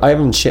 Yeah. I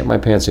haven't shit my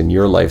pants in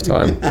your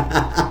lifetime.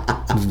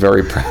 I'm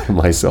very proud of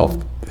myself.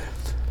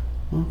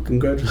 Well,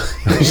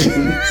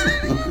 congratulations.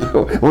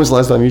 When was the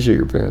last time you shit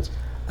your pants?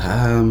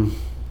 I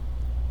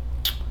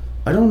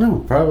don't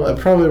know.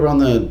 Probably around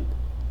the...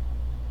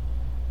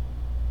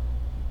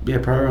 Yeah,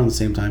 probably around the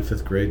same time,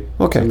 5th grade.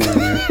 Okay.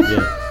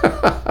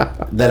 Yeah.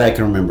 That I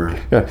can remember.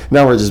 Yeah.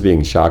 Now we're just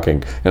being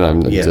shocking, and I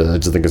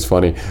just think it's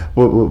funny.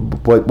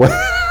 What?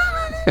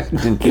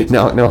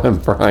 now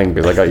I'm crying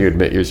because I got you to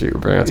admit you shit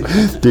your pants.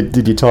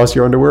 Did you toss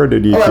your underwear? Or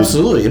did you? Oh,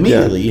 absolutely,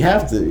 immediately. Yeah. You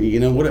have to.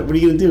 What are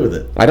you going to do with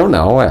it? I don't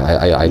know.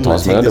 I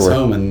tossed my underwear. Take this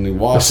home and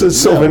wash it. It's a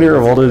souvenir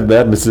of all the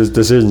bad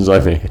decisions I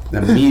made.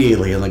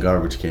 Immediately in the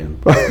garbage can.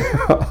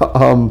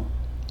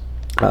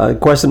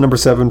 Question number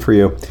 7 for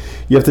you.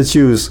 You have to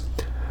choose.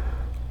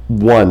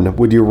 1,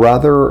 would you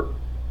rather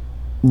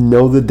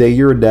know the day of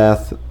your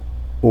death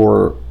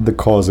or the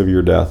cause of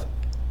your death?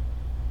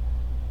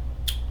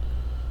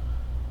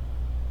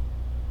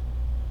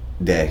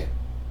 Day.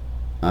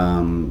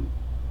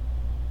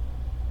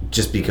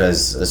 Just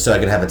because, so I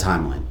could have a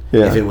timeline.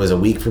 Yeah. If it was a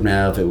week from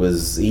now, if it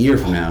was a year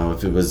from now,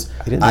 if it was,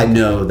 I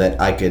know that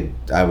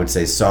I would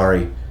say,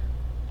 sorry,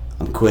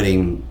 I'm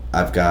quitting.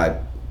 I've got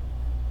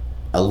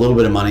a little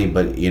bit of money,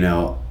 but I'm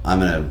going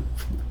to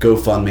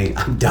GoFundMe.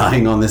 I'm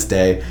dying on this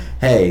day.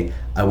 Hey,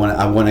 I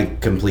want to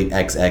complete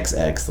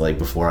XXX like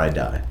before I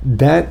die.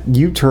 That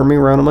you turn me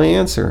around on my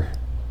answer.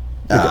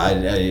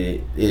 I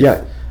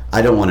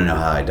don't want to know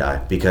how I die,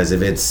 because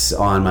if it's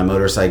on my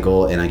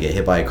motorcycle and I get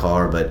hit by a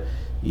car, but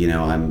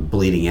I'm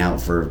bleeding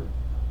out for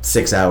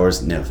 6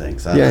 hours, no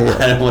thanks. I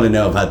don't want to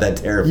know about that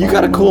terrifying. You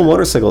got a cool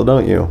motorcycle,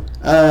 don't you?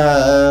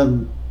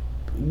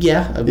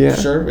 Yeah.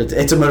 Sure.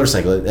 It's a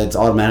motorcycle. It's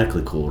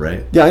automatically cool,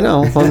 right? Yeah, I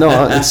know. Well,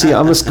 no, see,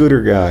 I'm a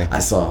scooter guy. I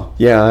saw.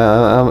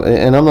 Yeah,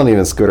 and I'm not even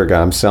a scooter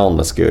guy. I'm selling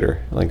the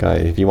scooter. Like,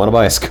 if you want to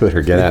buy a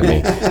scooter, get at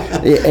me.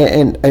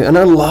 and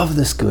I love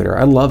the scooter.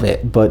 I love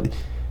it, but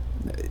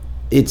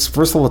it's,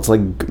 first of all, it's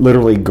like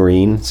literally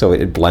green, so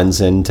it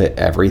blends into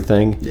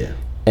everything. Yeah.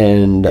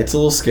 And it's a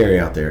little scary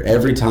out there.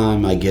 Every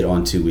time I get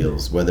on two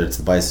wheels, whether it's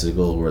the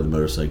bicycle or the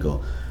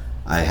motorcycle,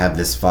 I have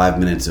this 5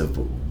 minutes of,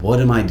 what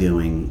am I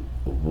doing?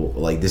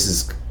 Like, this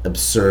is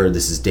absurd.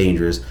 This is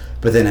dangerous.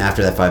 But then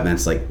after that 5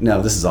 minutes, like,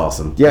 no, this is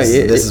awesome. Yeah,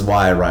 this is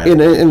why I ride.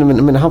 And I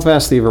mean, how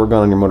fast have you ever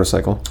gone on your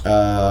motorcycle?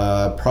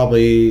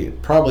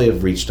 Probably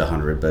have reached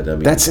 100, but I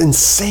mean, that's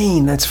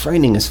insane. That's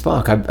frightening as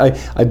fuck.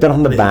 I've been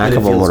on the back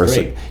of a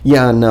motorcycle. Great.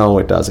 Yeah, no,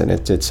 it doesn't.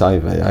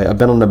 I've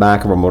been on the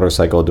back of a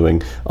motorcycle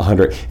doing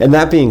 100. And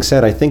that being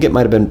said, I think it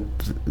might have been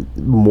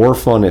more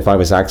fun if I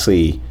was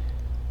actually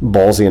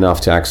ballsy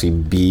enough to actually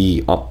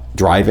be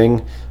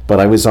driving. But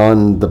I was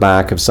on the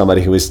back of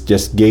somebody who was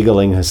just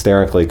giggling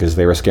hysterically because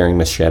they were scaring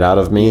the shit out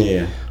of me.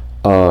 Yeah.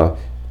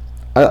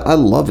 I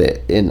love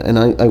it, and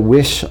I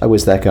wish I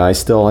was that guy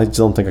still. I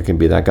don't think I can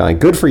be that guy.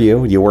 Good for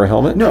you. You wear a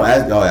helmet? No,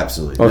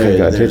 absolutely. Okay,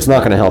 good. It's not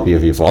going to help you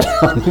if you fall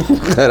down.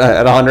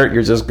 At 100,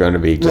 you're just going to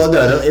be... well,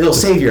 no, it'll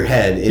save your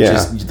head. It's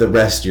just the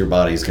rest of your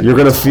body's going to... You're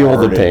going to feel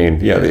the pain.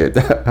 Yeah.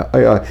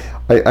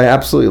 I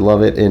absolutely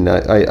love it, and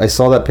I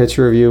saw that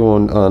picture of you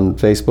on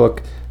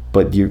Facebook,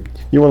 but you're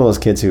one of those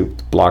kids who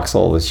blocks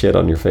all the shit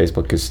on your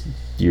Facebook because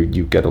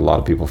you get a lot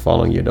of people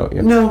following you, don't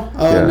you? No,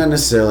 not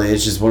necessarily.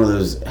 It's just one of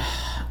those...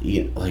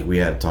 like we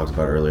had talked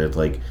about earlier,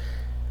 like,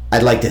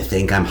 I'd like to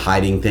think I'm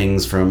hiding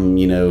things from,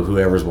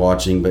 whoever's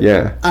watching, but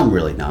I'm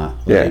really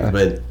not.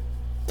 But,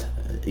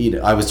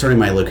 I was turning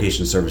my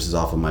location services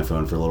off on my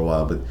phone for a little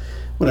while, but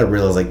when I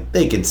realized, like,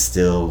 they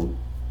still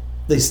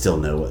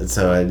know it.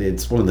 So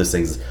it's one of those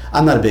things.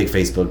 I'm not a big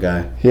Facebook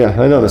guy. Yeah,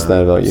 I noticed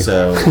that about you.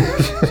 So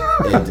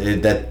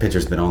that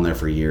picture's been on there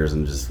for years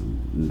and just,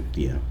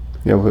 Yeah,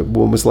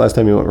 when was the last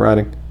time you went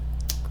riding?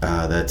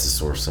 That's a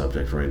sore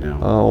subject right now.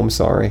 Oh, I'm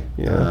sorry.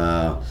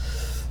 Yeah.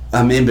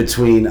 I'm in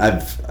between.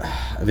 I'm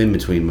in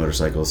between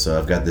motorcycles, so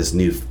I've got this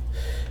new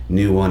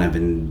one I've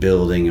been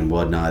building and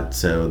whatnot.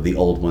 So the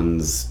old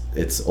one's,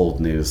 it's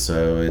old news,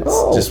 so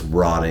it's just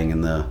rotting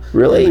in the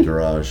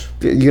garage.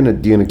 You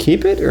gonna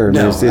keep it, or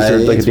no? Is there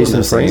like a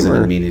decent frame?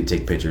 I mean to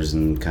take pictures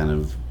and kind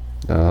of.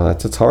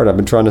 That's hard. I've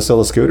been trying to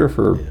sell a scooter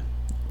for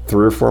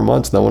 3 or 4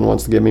 months. No one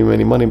wants to give me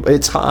any money.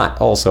 It's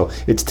hot. Also,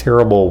 it's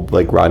terrible,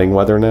 like riding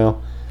weather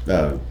now.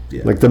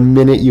 Like the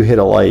minute you hit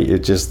a light, it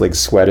just like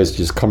sweat is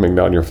just coming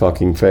down your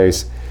fucking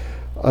face.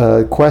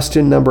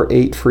 Question number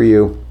 8 for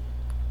you.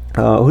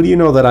 Who do you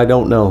know that I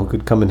don't know who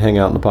could come and hang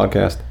out in the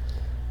podcast?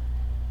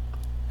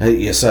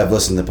 Yes, I've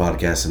listened to the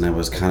podcast, and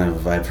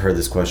I've heard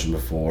this question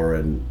before,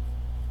 and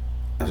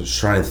I was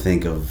trying to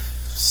think of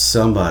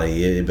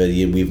somebody, but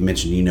we've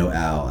mentioned,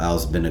 Al.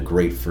 Al's been a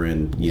great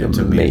friend, to me to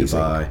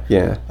Dubai.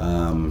 Yeah.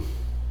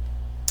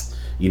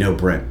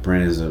 Brent.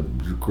 Brent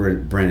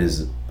is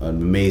an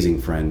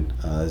amazing friend.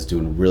 Is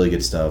doing really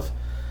good stuff.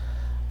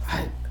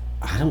 I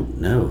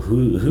don't know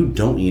who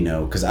don't you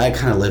know, because I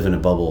kind of live in a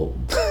bubble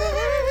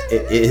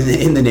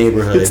in the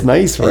neighborhood. It's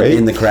nice, right?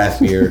 In the craft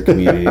beer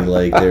community,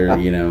 like they're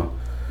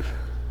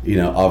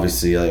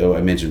obviously, like,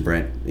 I mentioned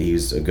Brent.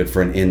 He's a good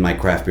friend in my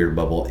craft beer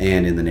bubble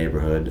and in the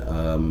neighborhood.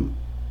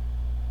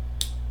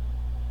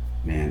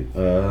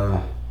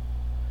 Do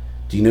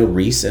you know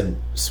Reese at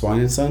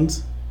Swine and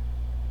Sons?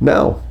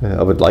 No,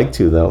 I would like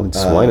to though.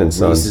 It's Swine and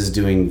Sons. Reese is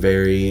doing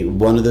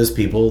one of those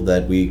people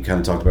that we kind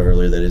of talked about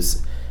earlier that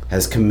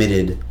has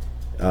committed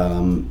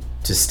to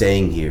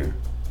staying here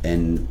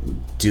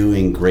and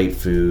doing great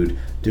food,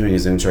 doing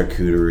his own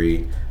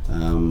charcuterie,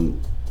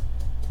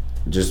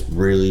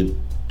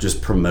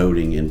 just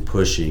promoting and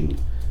pushing,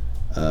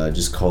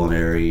 just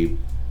culinary.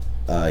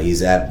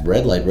 He's at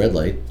Red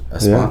Light, a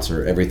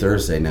sponsor every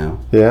Thursday now.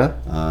 Yeah.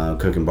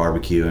 Cooking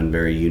barbecue and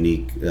very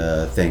unique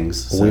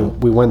things. So.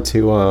 We went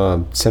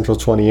to Central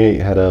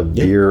 28, had a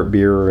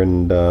beer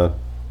and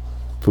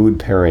food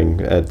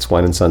pairing at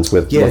Swine and Sons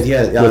with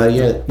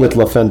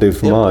La Fin du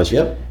Fromage.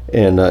 Yep.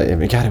 And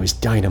God, it was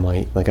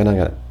dynamite. Like, and I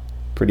got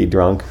pretty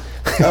drunk.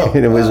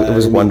 And it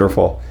was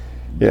wonderful.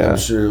 Yeah, I'm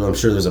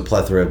sure there's a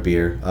plethora of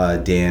beer.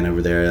 Dan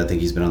over there, I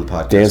think he's been on the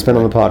podcast. Dan's been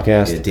on the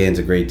podcast. Yeah, Dan's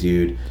a great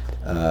dude.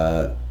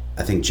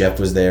 I think Jeff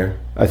was there.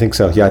 I think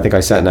so. Yeah, I think I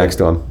sat next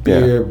to him.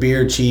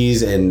 Beer,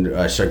 cheese, and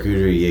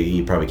charcuterie.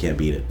 You probably can't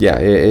beat it. Yeah,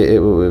 it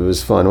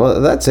was fun. Well,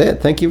 that's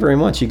it. Thank you very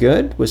much. You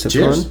good? Was it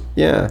Cheers. fun?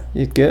 Yeah,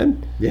 you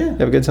good? Yeah.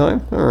 Have a good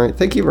time? All right.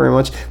 Thank you very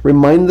much.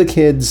 Remind the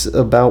kids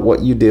about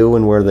what you do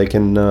and where they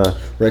can...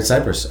 Red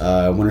Cypress,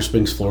 Winter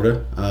Springs,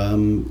 Florida.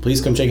 Please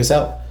come check us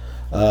out.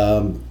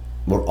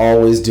 We're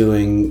always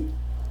doing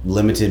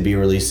limited beer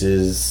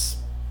releases.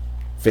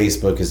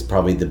 Facebook is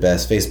probably the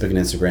best. Facebook and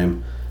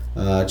Instagram.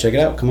 check it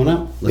out. Come on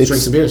out. Let's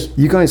drink some beers.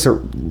 You guys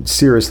are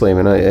seriously.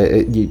 I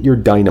mean, you're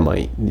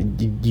dynamite.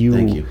 Thank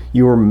you.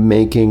 You are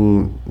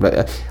making.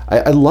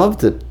 I love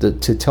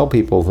to tell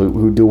people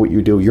who do what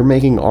you do. You're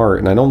making art,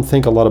 and I don't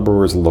think a lot of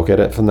brewers look at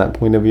it from that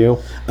point of view.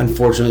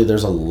 Unfortunately,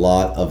 there's a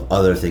lot of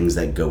other things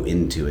that go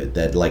into it.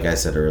 That, like I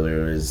said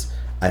earlier, is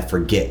I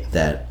forget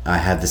that I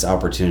have this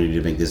opportunity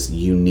to make this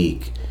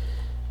unique,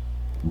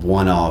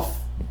 one-off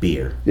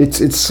beer. It's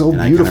so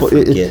and beautiful. I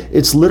kind of forget.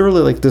 It's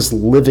literally like this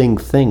living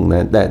thing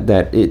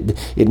that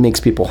it makes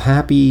people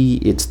happy.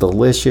 It's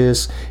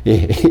delicious,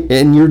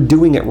 and you're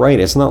doing it right.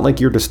 It's not like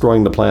you're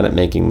destroying the planet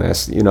making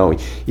this. You know,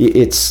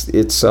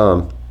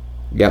 yeah.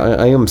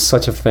 I am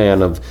such a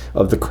fan of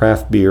the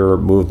craft beer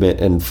movement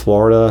in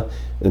Florida,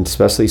 and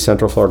especially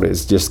Central Florida.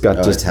 It's just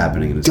got it's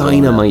happening. It's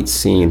dynamite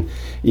scene.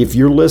 If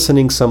you're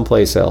listening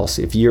someplace else,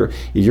 if you're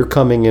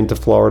coming into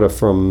Florida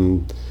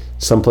from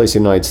someplace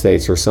in the United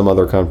States or some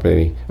other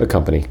country,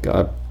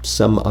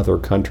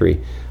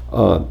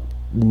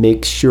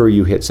 make sure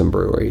you hit some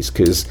breweries,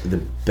 because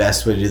the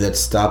best way to do that,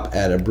 stop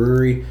at a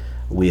brewery.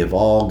 We have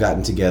all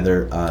gotten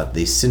together,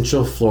 the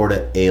Central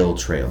Florida Ale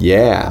Trail.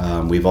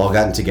 Yeah. We've all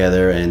gotten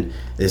together, and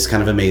this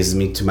kind of amazes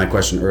me to my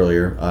question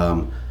earlier.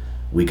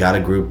 We got a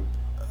group,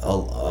 a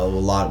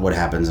lot what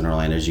happens in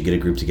Orlando is you get a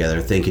group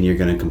together thinking you're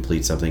going to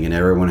complete something, and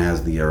everyone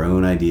has their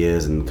own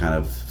ideas and kind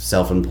of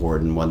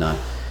self-important and whatnot.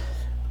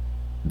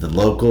 The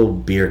local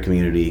beer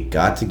community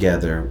got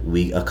together.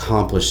 We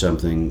accomplished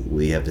something.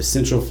 We have the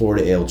Central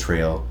Florida Ale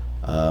Trail.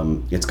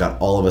 It's got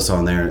all of us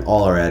on there,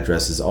 all our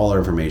addresses, all our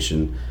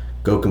information.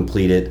 Go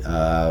complete it.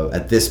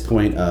 At this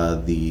point,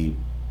 the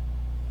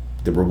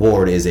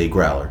reward is a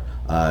growler,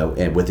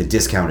 and with a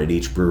discount at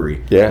each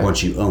brewery. Yeah.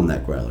 Once you own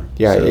that growler.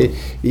 Yeah, So,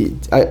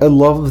 I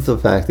love the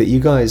fact that you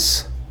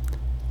guys.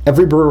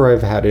 Every brewer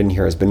I've had in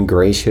here has been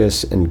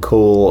gracious and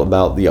cool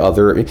about the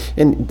other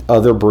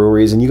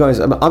breweries, and you guys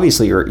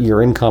obviously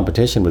you're in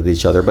competition with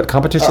each other, but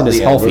competition is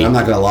healthy. I'm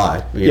not gonna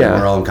lie.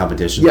 We're all in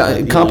competition. Yeah,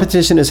 but,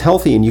 competition is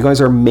healthy, and you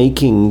guys are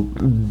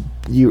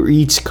you're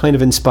each kind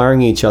of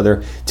inspiring each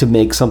other to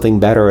make something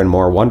better and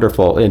more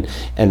wonderful. And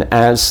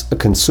as a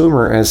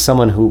consumer, as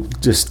someone who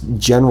just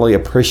generally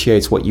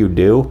appreciates what you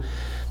do,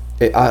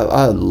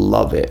 I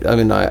love it. I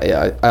mean,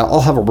 I'll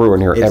have a brewer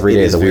in here every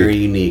day of the week. It's very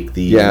unique,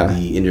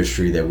 the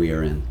industry that we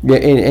are in. Yeah,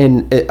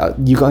 and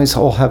you guys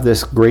all have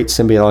this great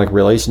symbiotic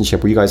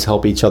relationship where you guys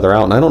help each other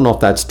out. And I don't know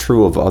if that's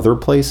true of other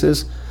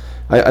places.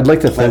 I'd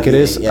like to think it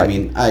is. I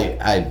mean,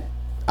 I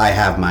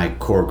have my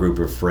core group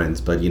of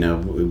friends, but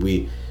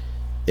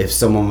if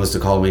someone was to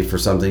call me for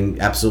something,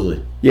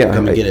 absolutely,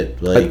 come and get it.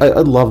 Like,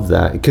 I love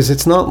that, because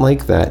it's not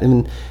like that,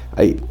 and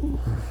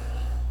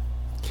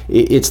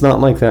it's not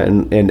like that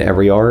in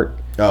every art.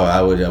 Oh,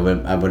 I would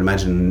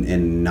imagine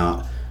in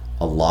not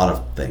a lot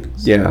of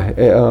things.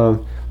 Yeah.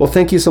 Well,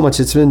 thank you so much.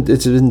 It's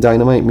been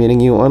dynamite meeting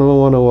you. I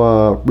want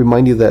to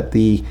remind you that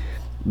the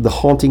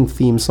haunting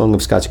theme song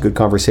of Scotch Good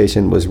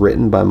Conversation was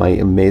written by my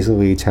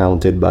amazingly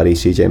talented buddy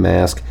CJ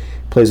Mask.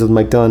 Plays with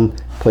Mike Dunn,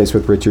 plays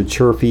with Richard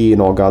Churphy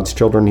and All God's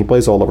Children. He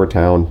plays all over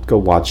town. Go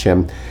watch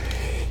him.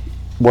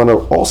 Want to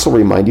also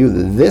remind you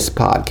that this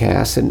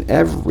podcast and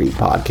every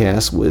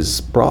podcast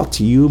was brought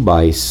to you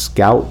by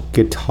Scout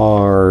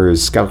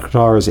Guitars.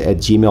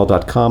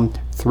 ScoutGuitars@gmail.com,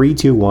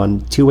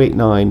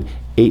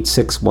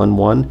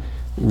 321-289-8611.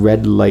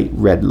 Red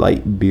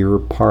Light Beer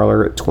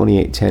Parlor at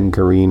 2810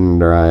 Green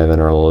Drive in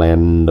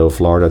Orlando,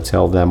 Florida.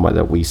 Tell them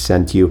that we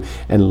sent you.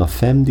 And La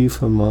Femme du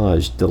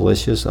Fromage,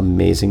 delicious,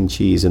 amazing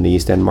cheese in the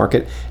East End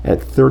Market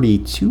at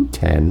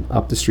 3210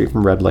 up the street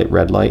from Red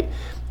Light.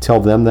 Tell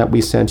them that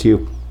we sent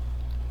you.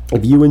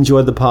 If you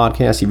enjoyed the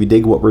podcast, if you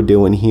dig what we're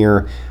doing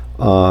here,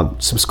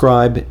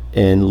 subscribe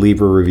and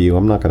leave a review.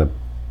 I'm not going to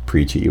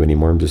preach at you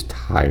anymore. I'm just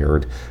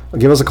tired.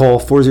 Give us a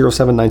call,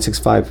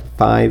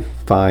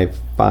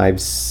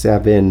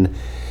 407-965-5557.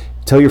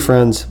 Tell your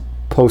friends.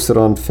 Post it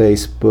on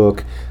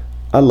Facebook.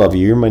 I love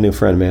you. You're my new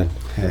friend, man.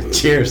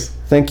 Cheers.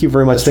 Thank you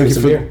very much. Thank you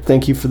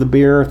for the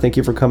beer. Thank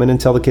you for coming in.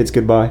 Tell the kids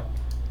goodbye.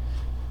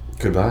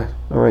 Goodbye.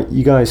 All right,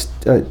 you guys,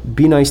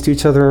 be nice to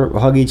each other,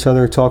 hug each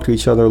other, talk to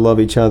each other, love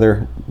each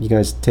other. You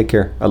guys take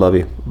care. I love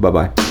you.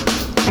 Bye-bye.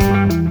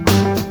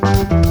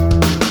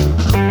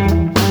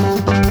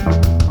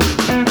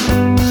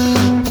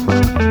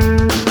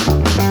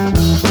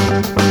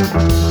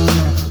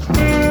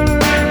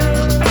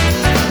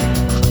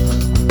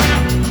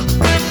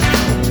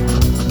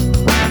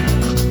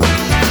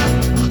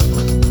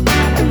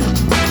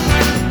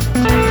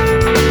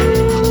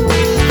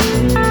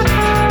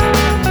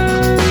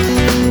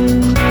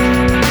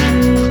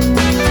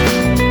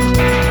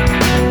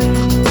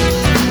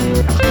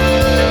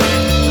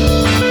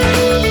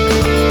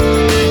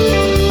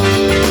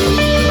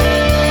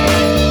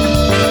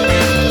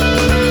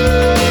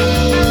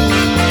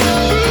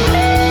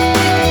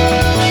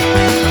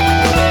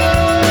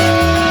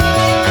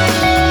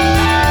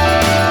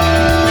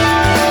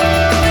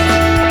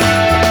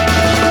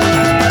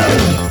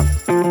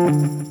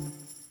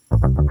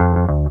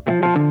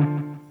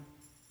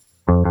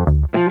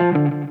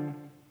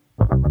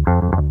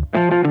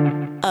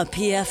 A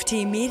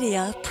PFT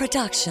Media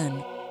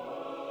production.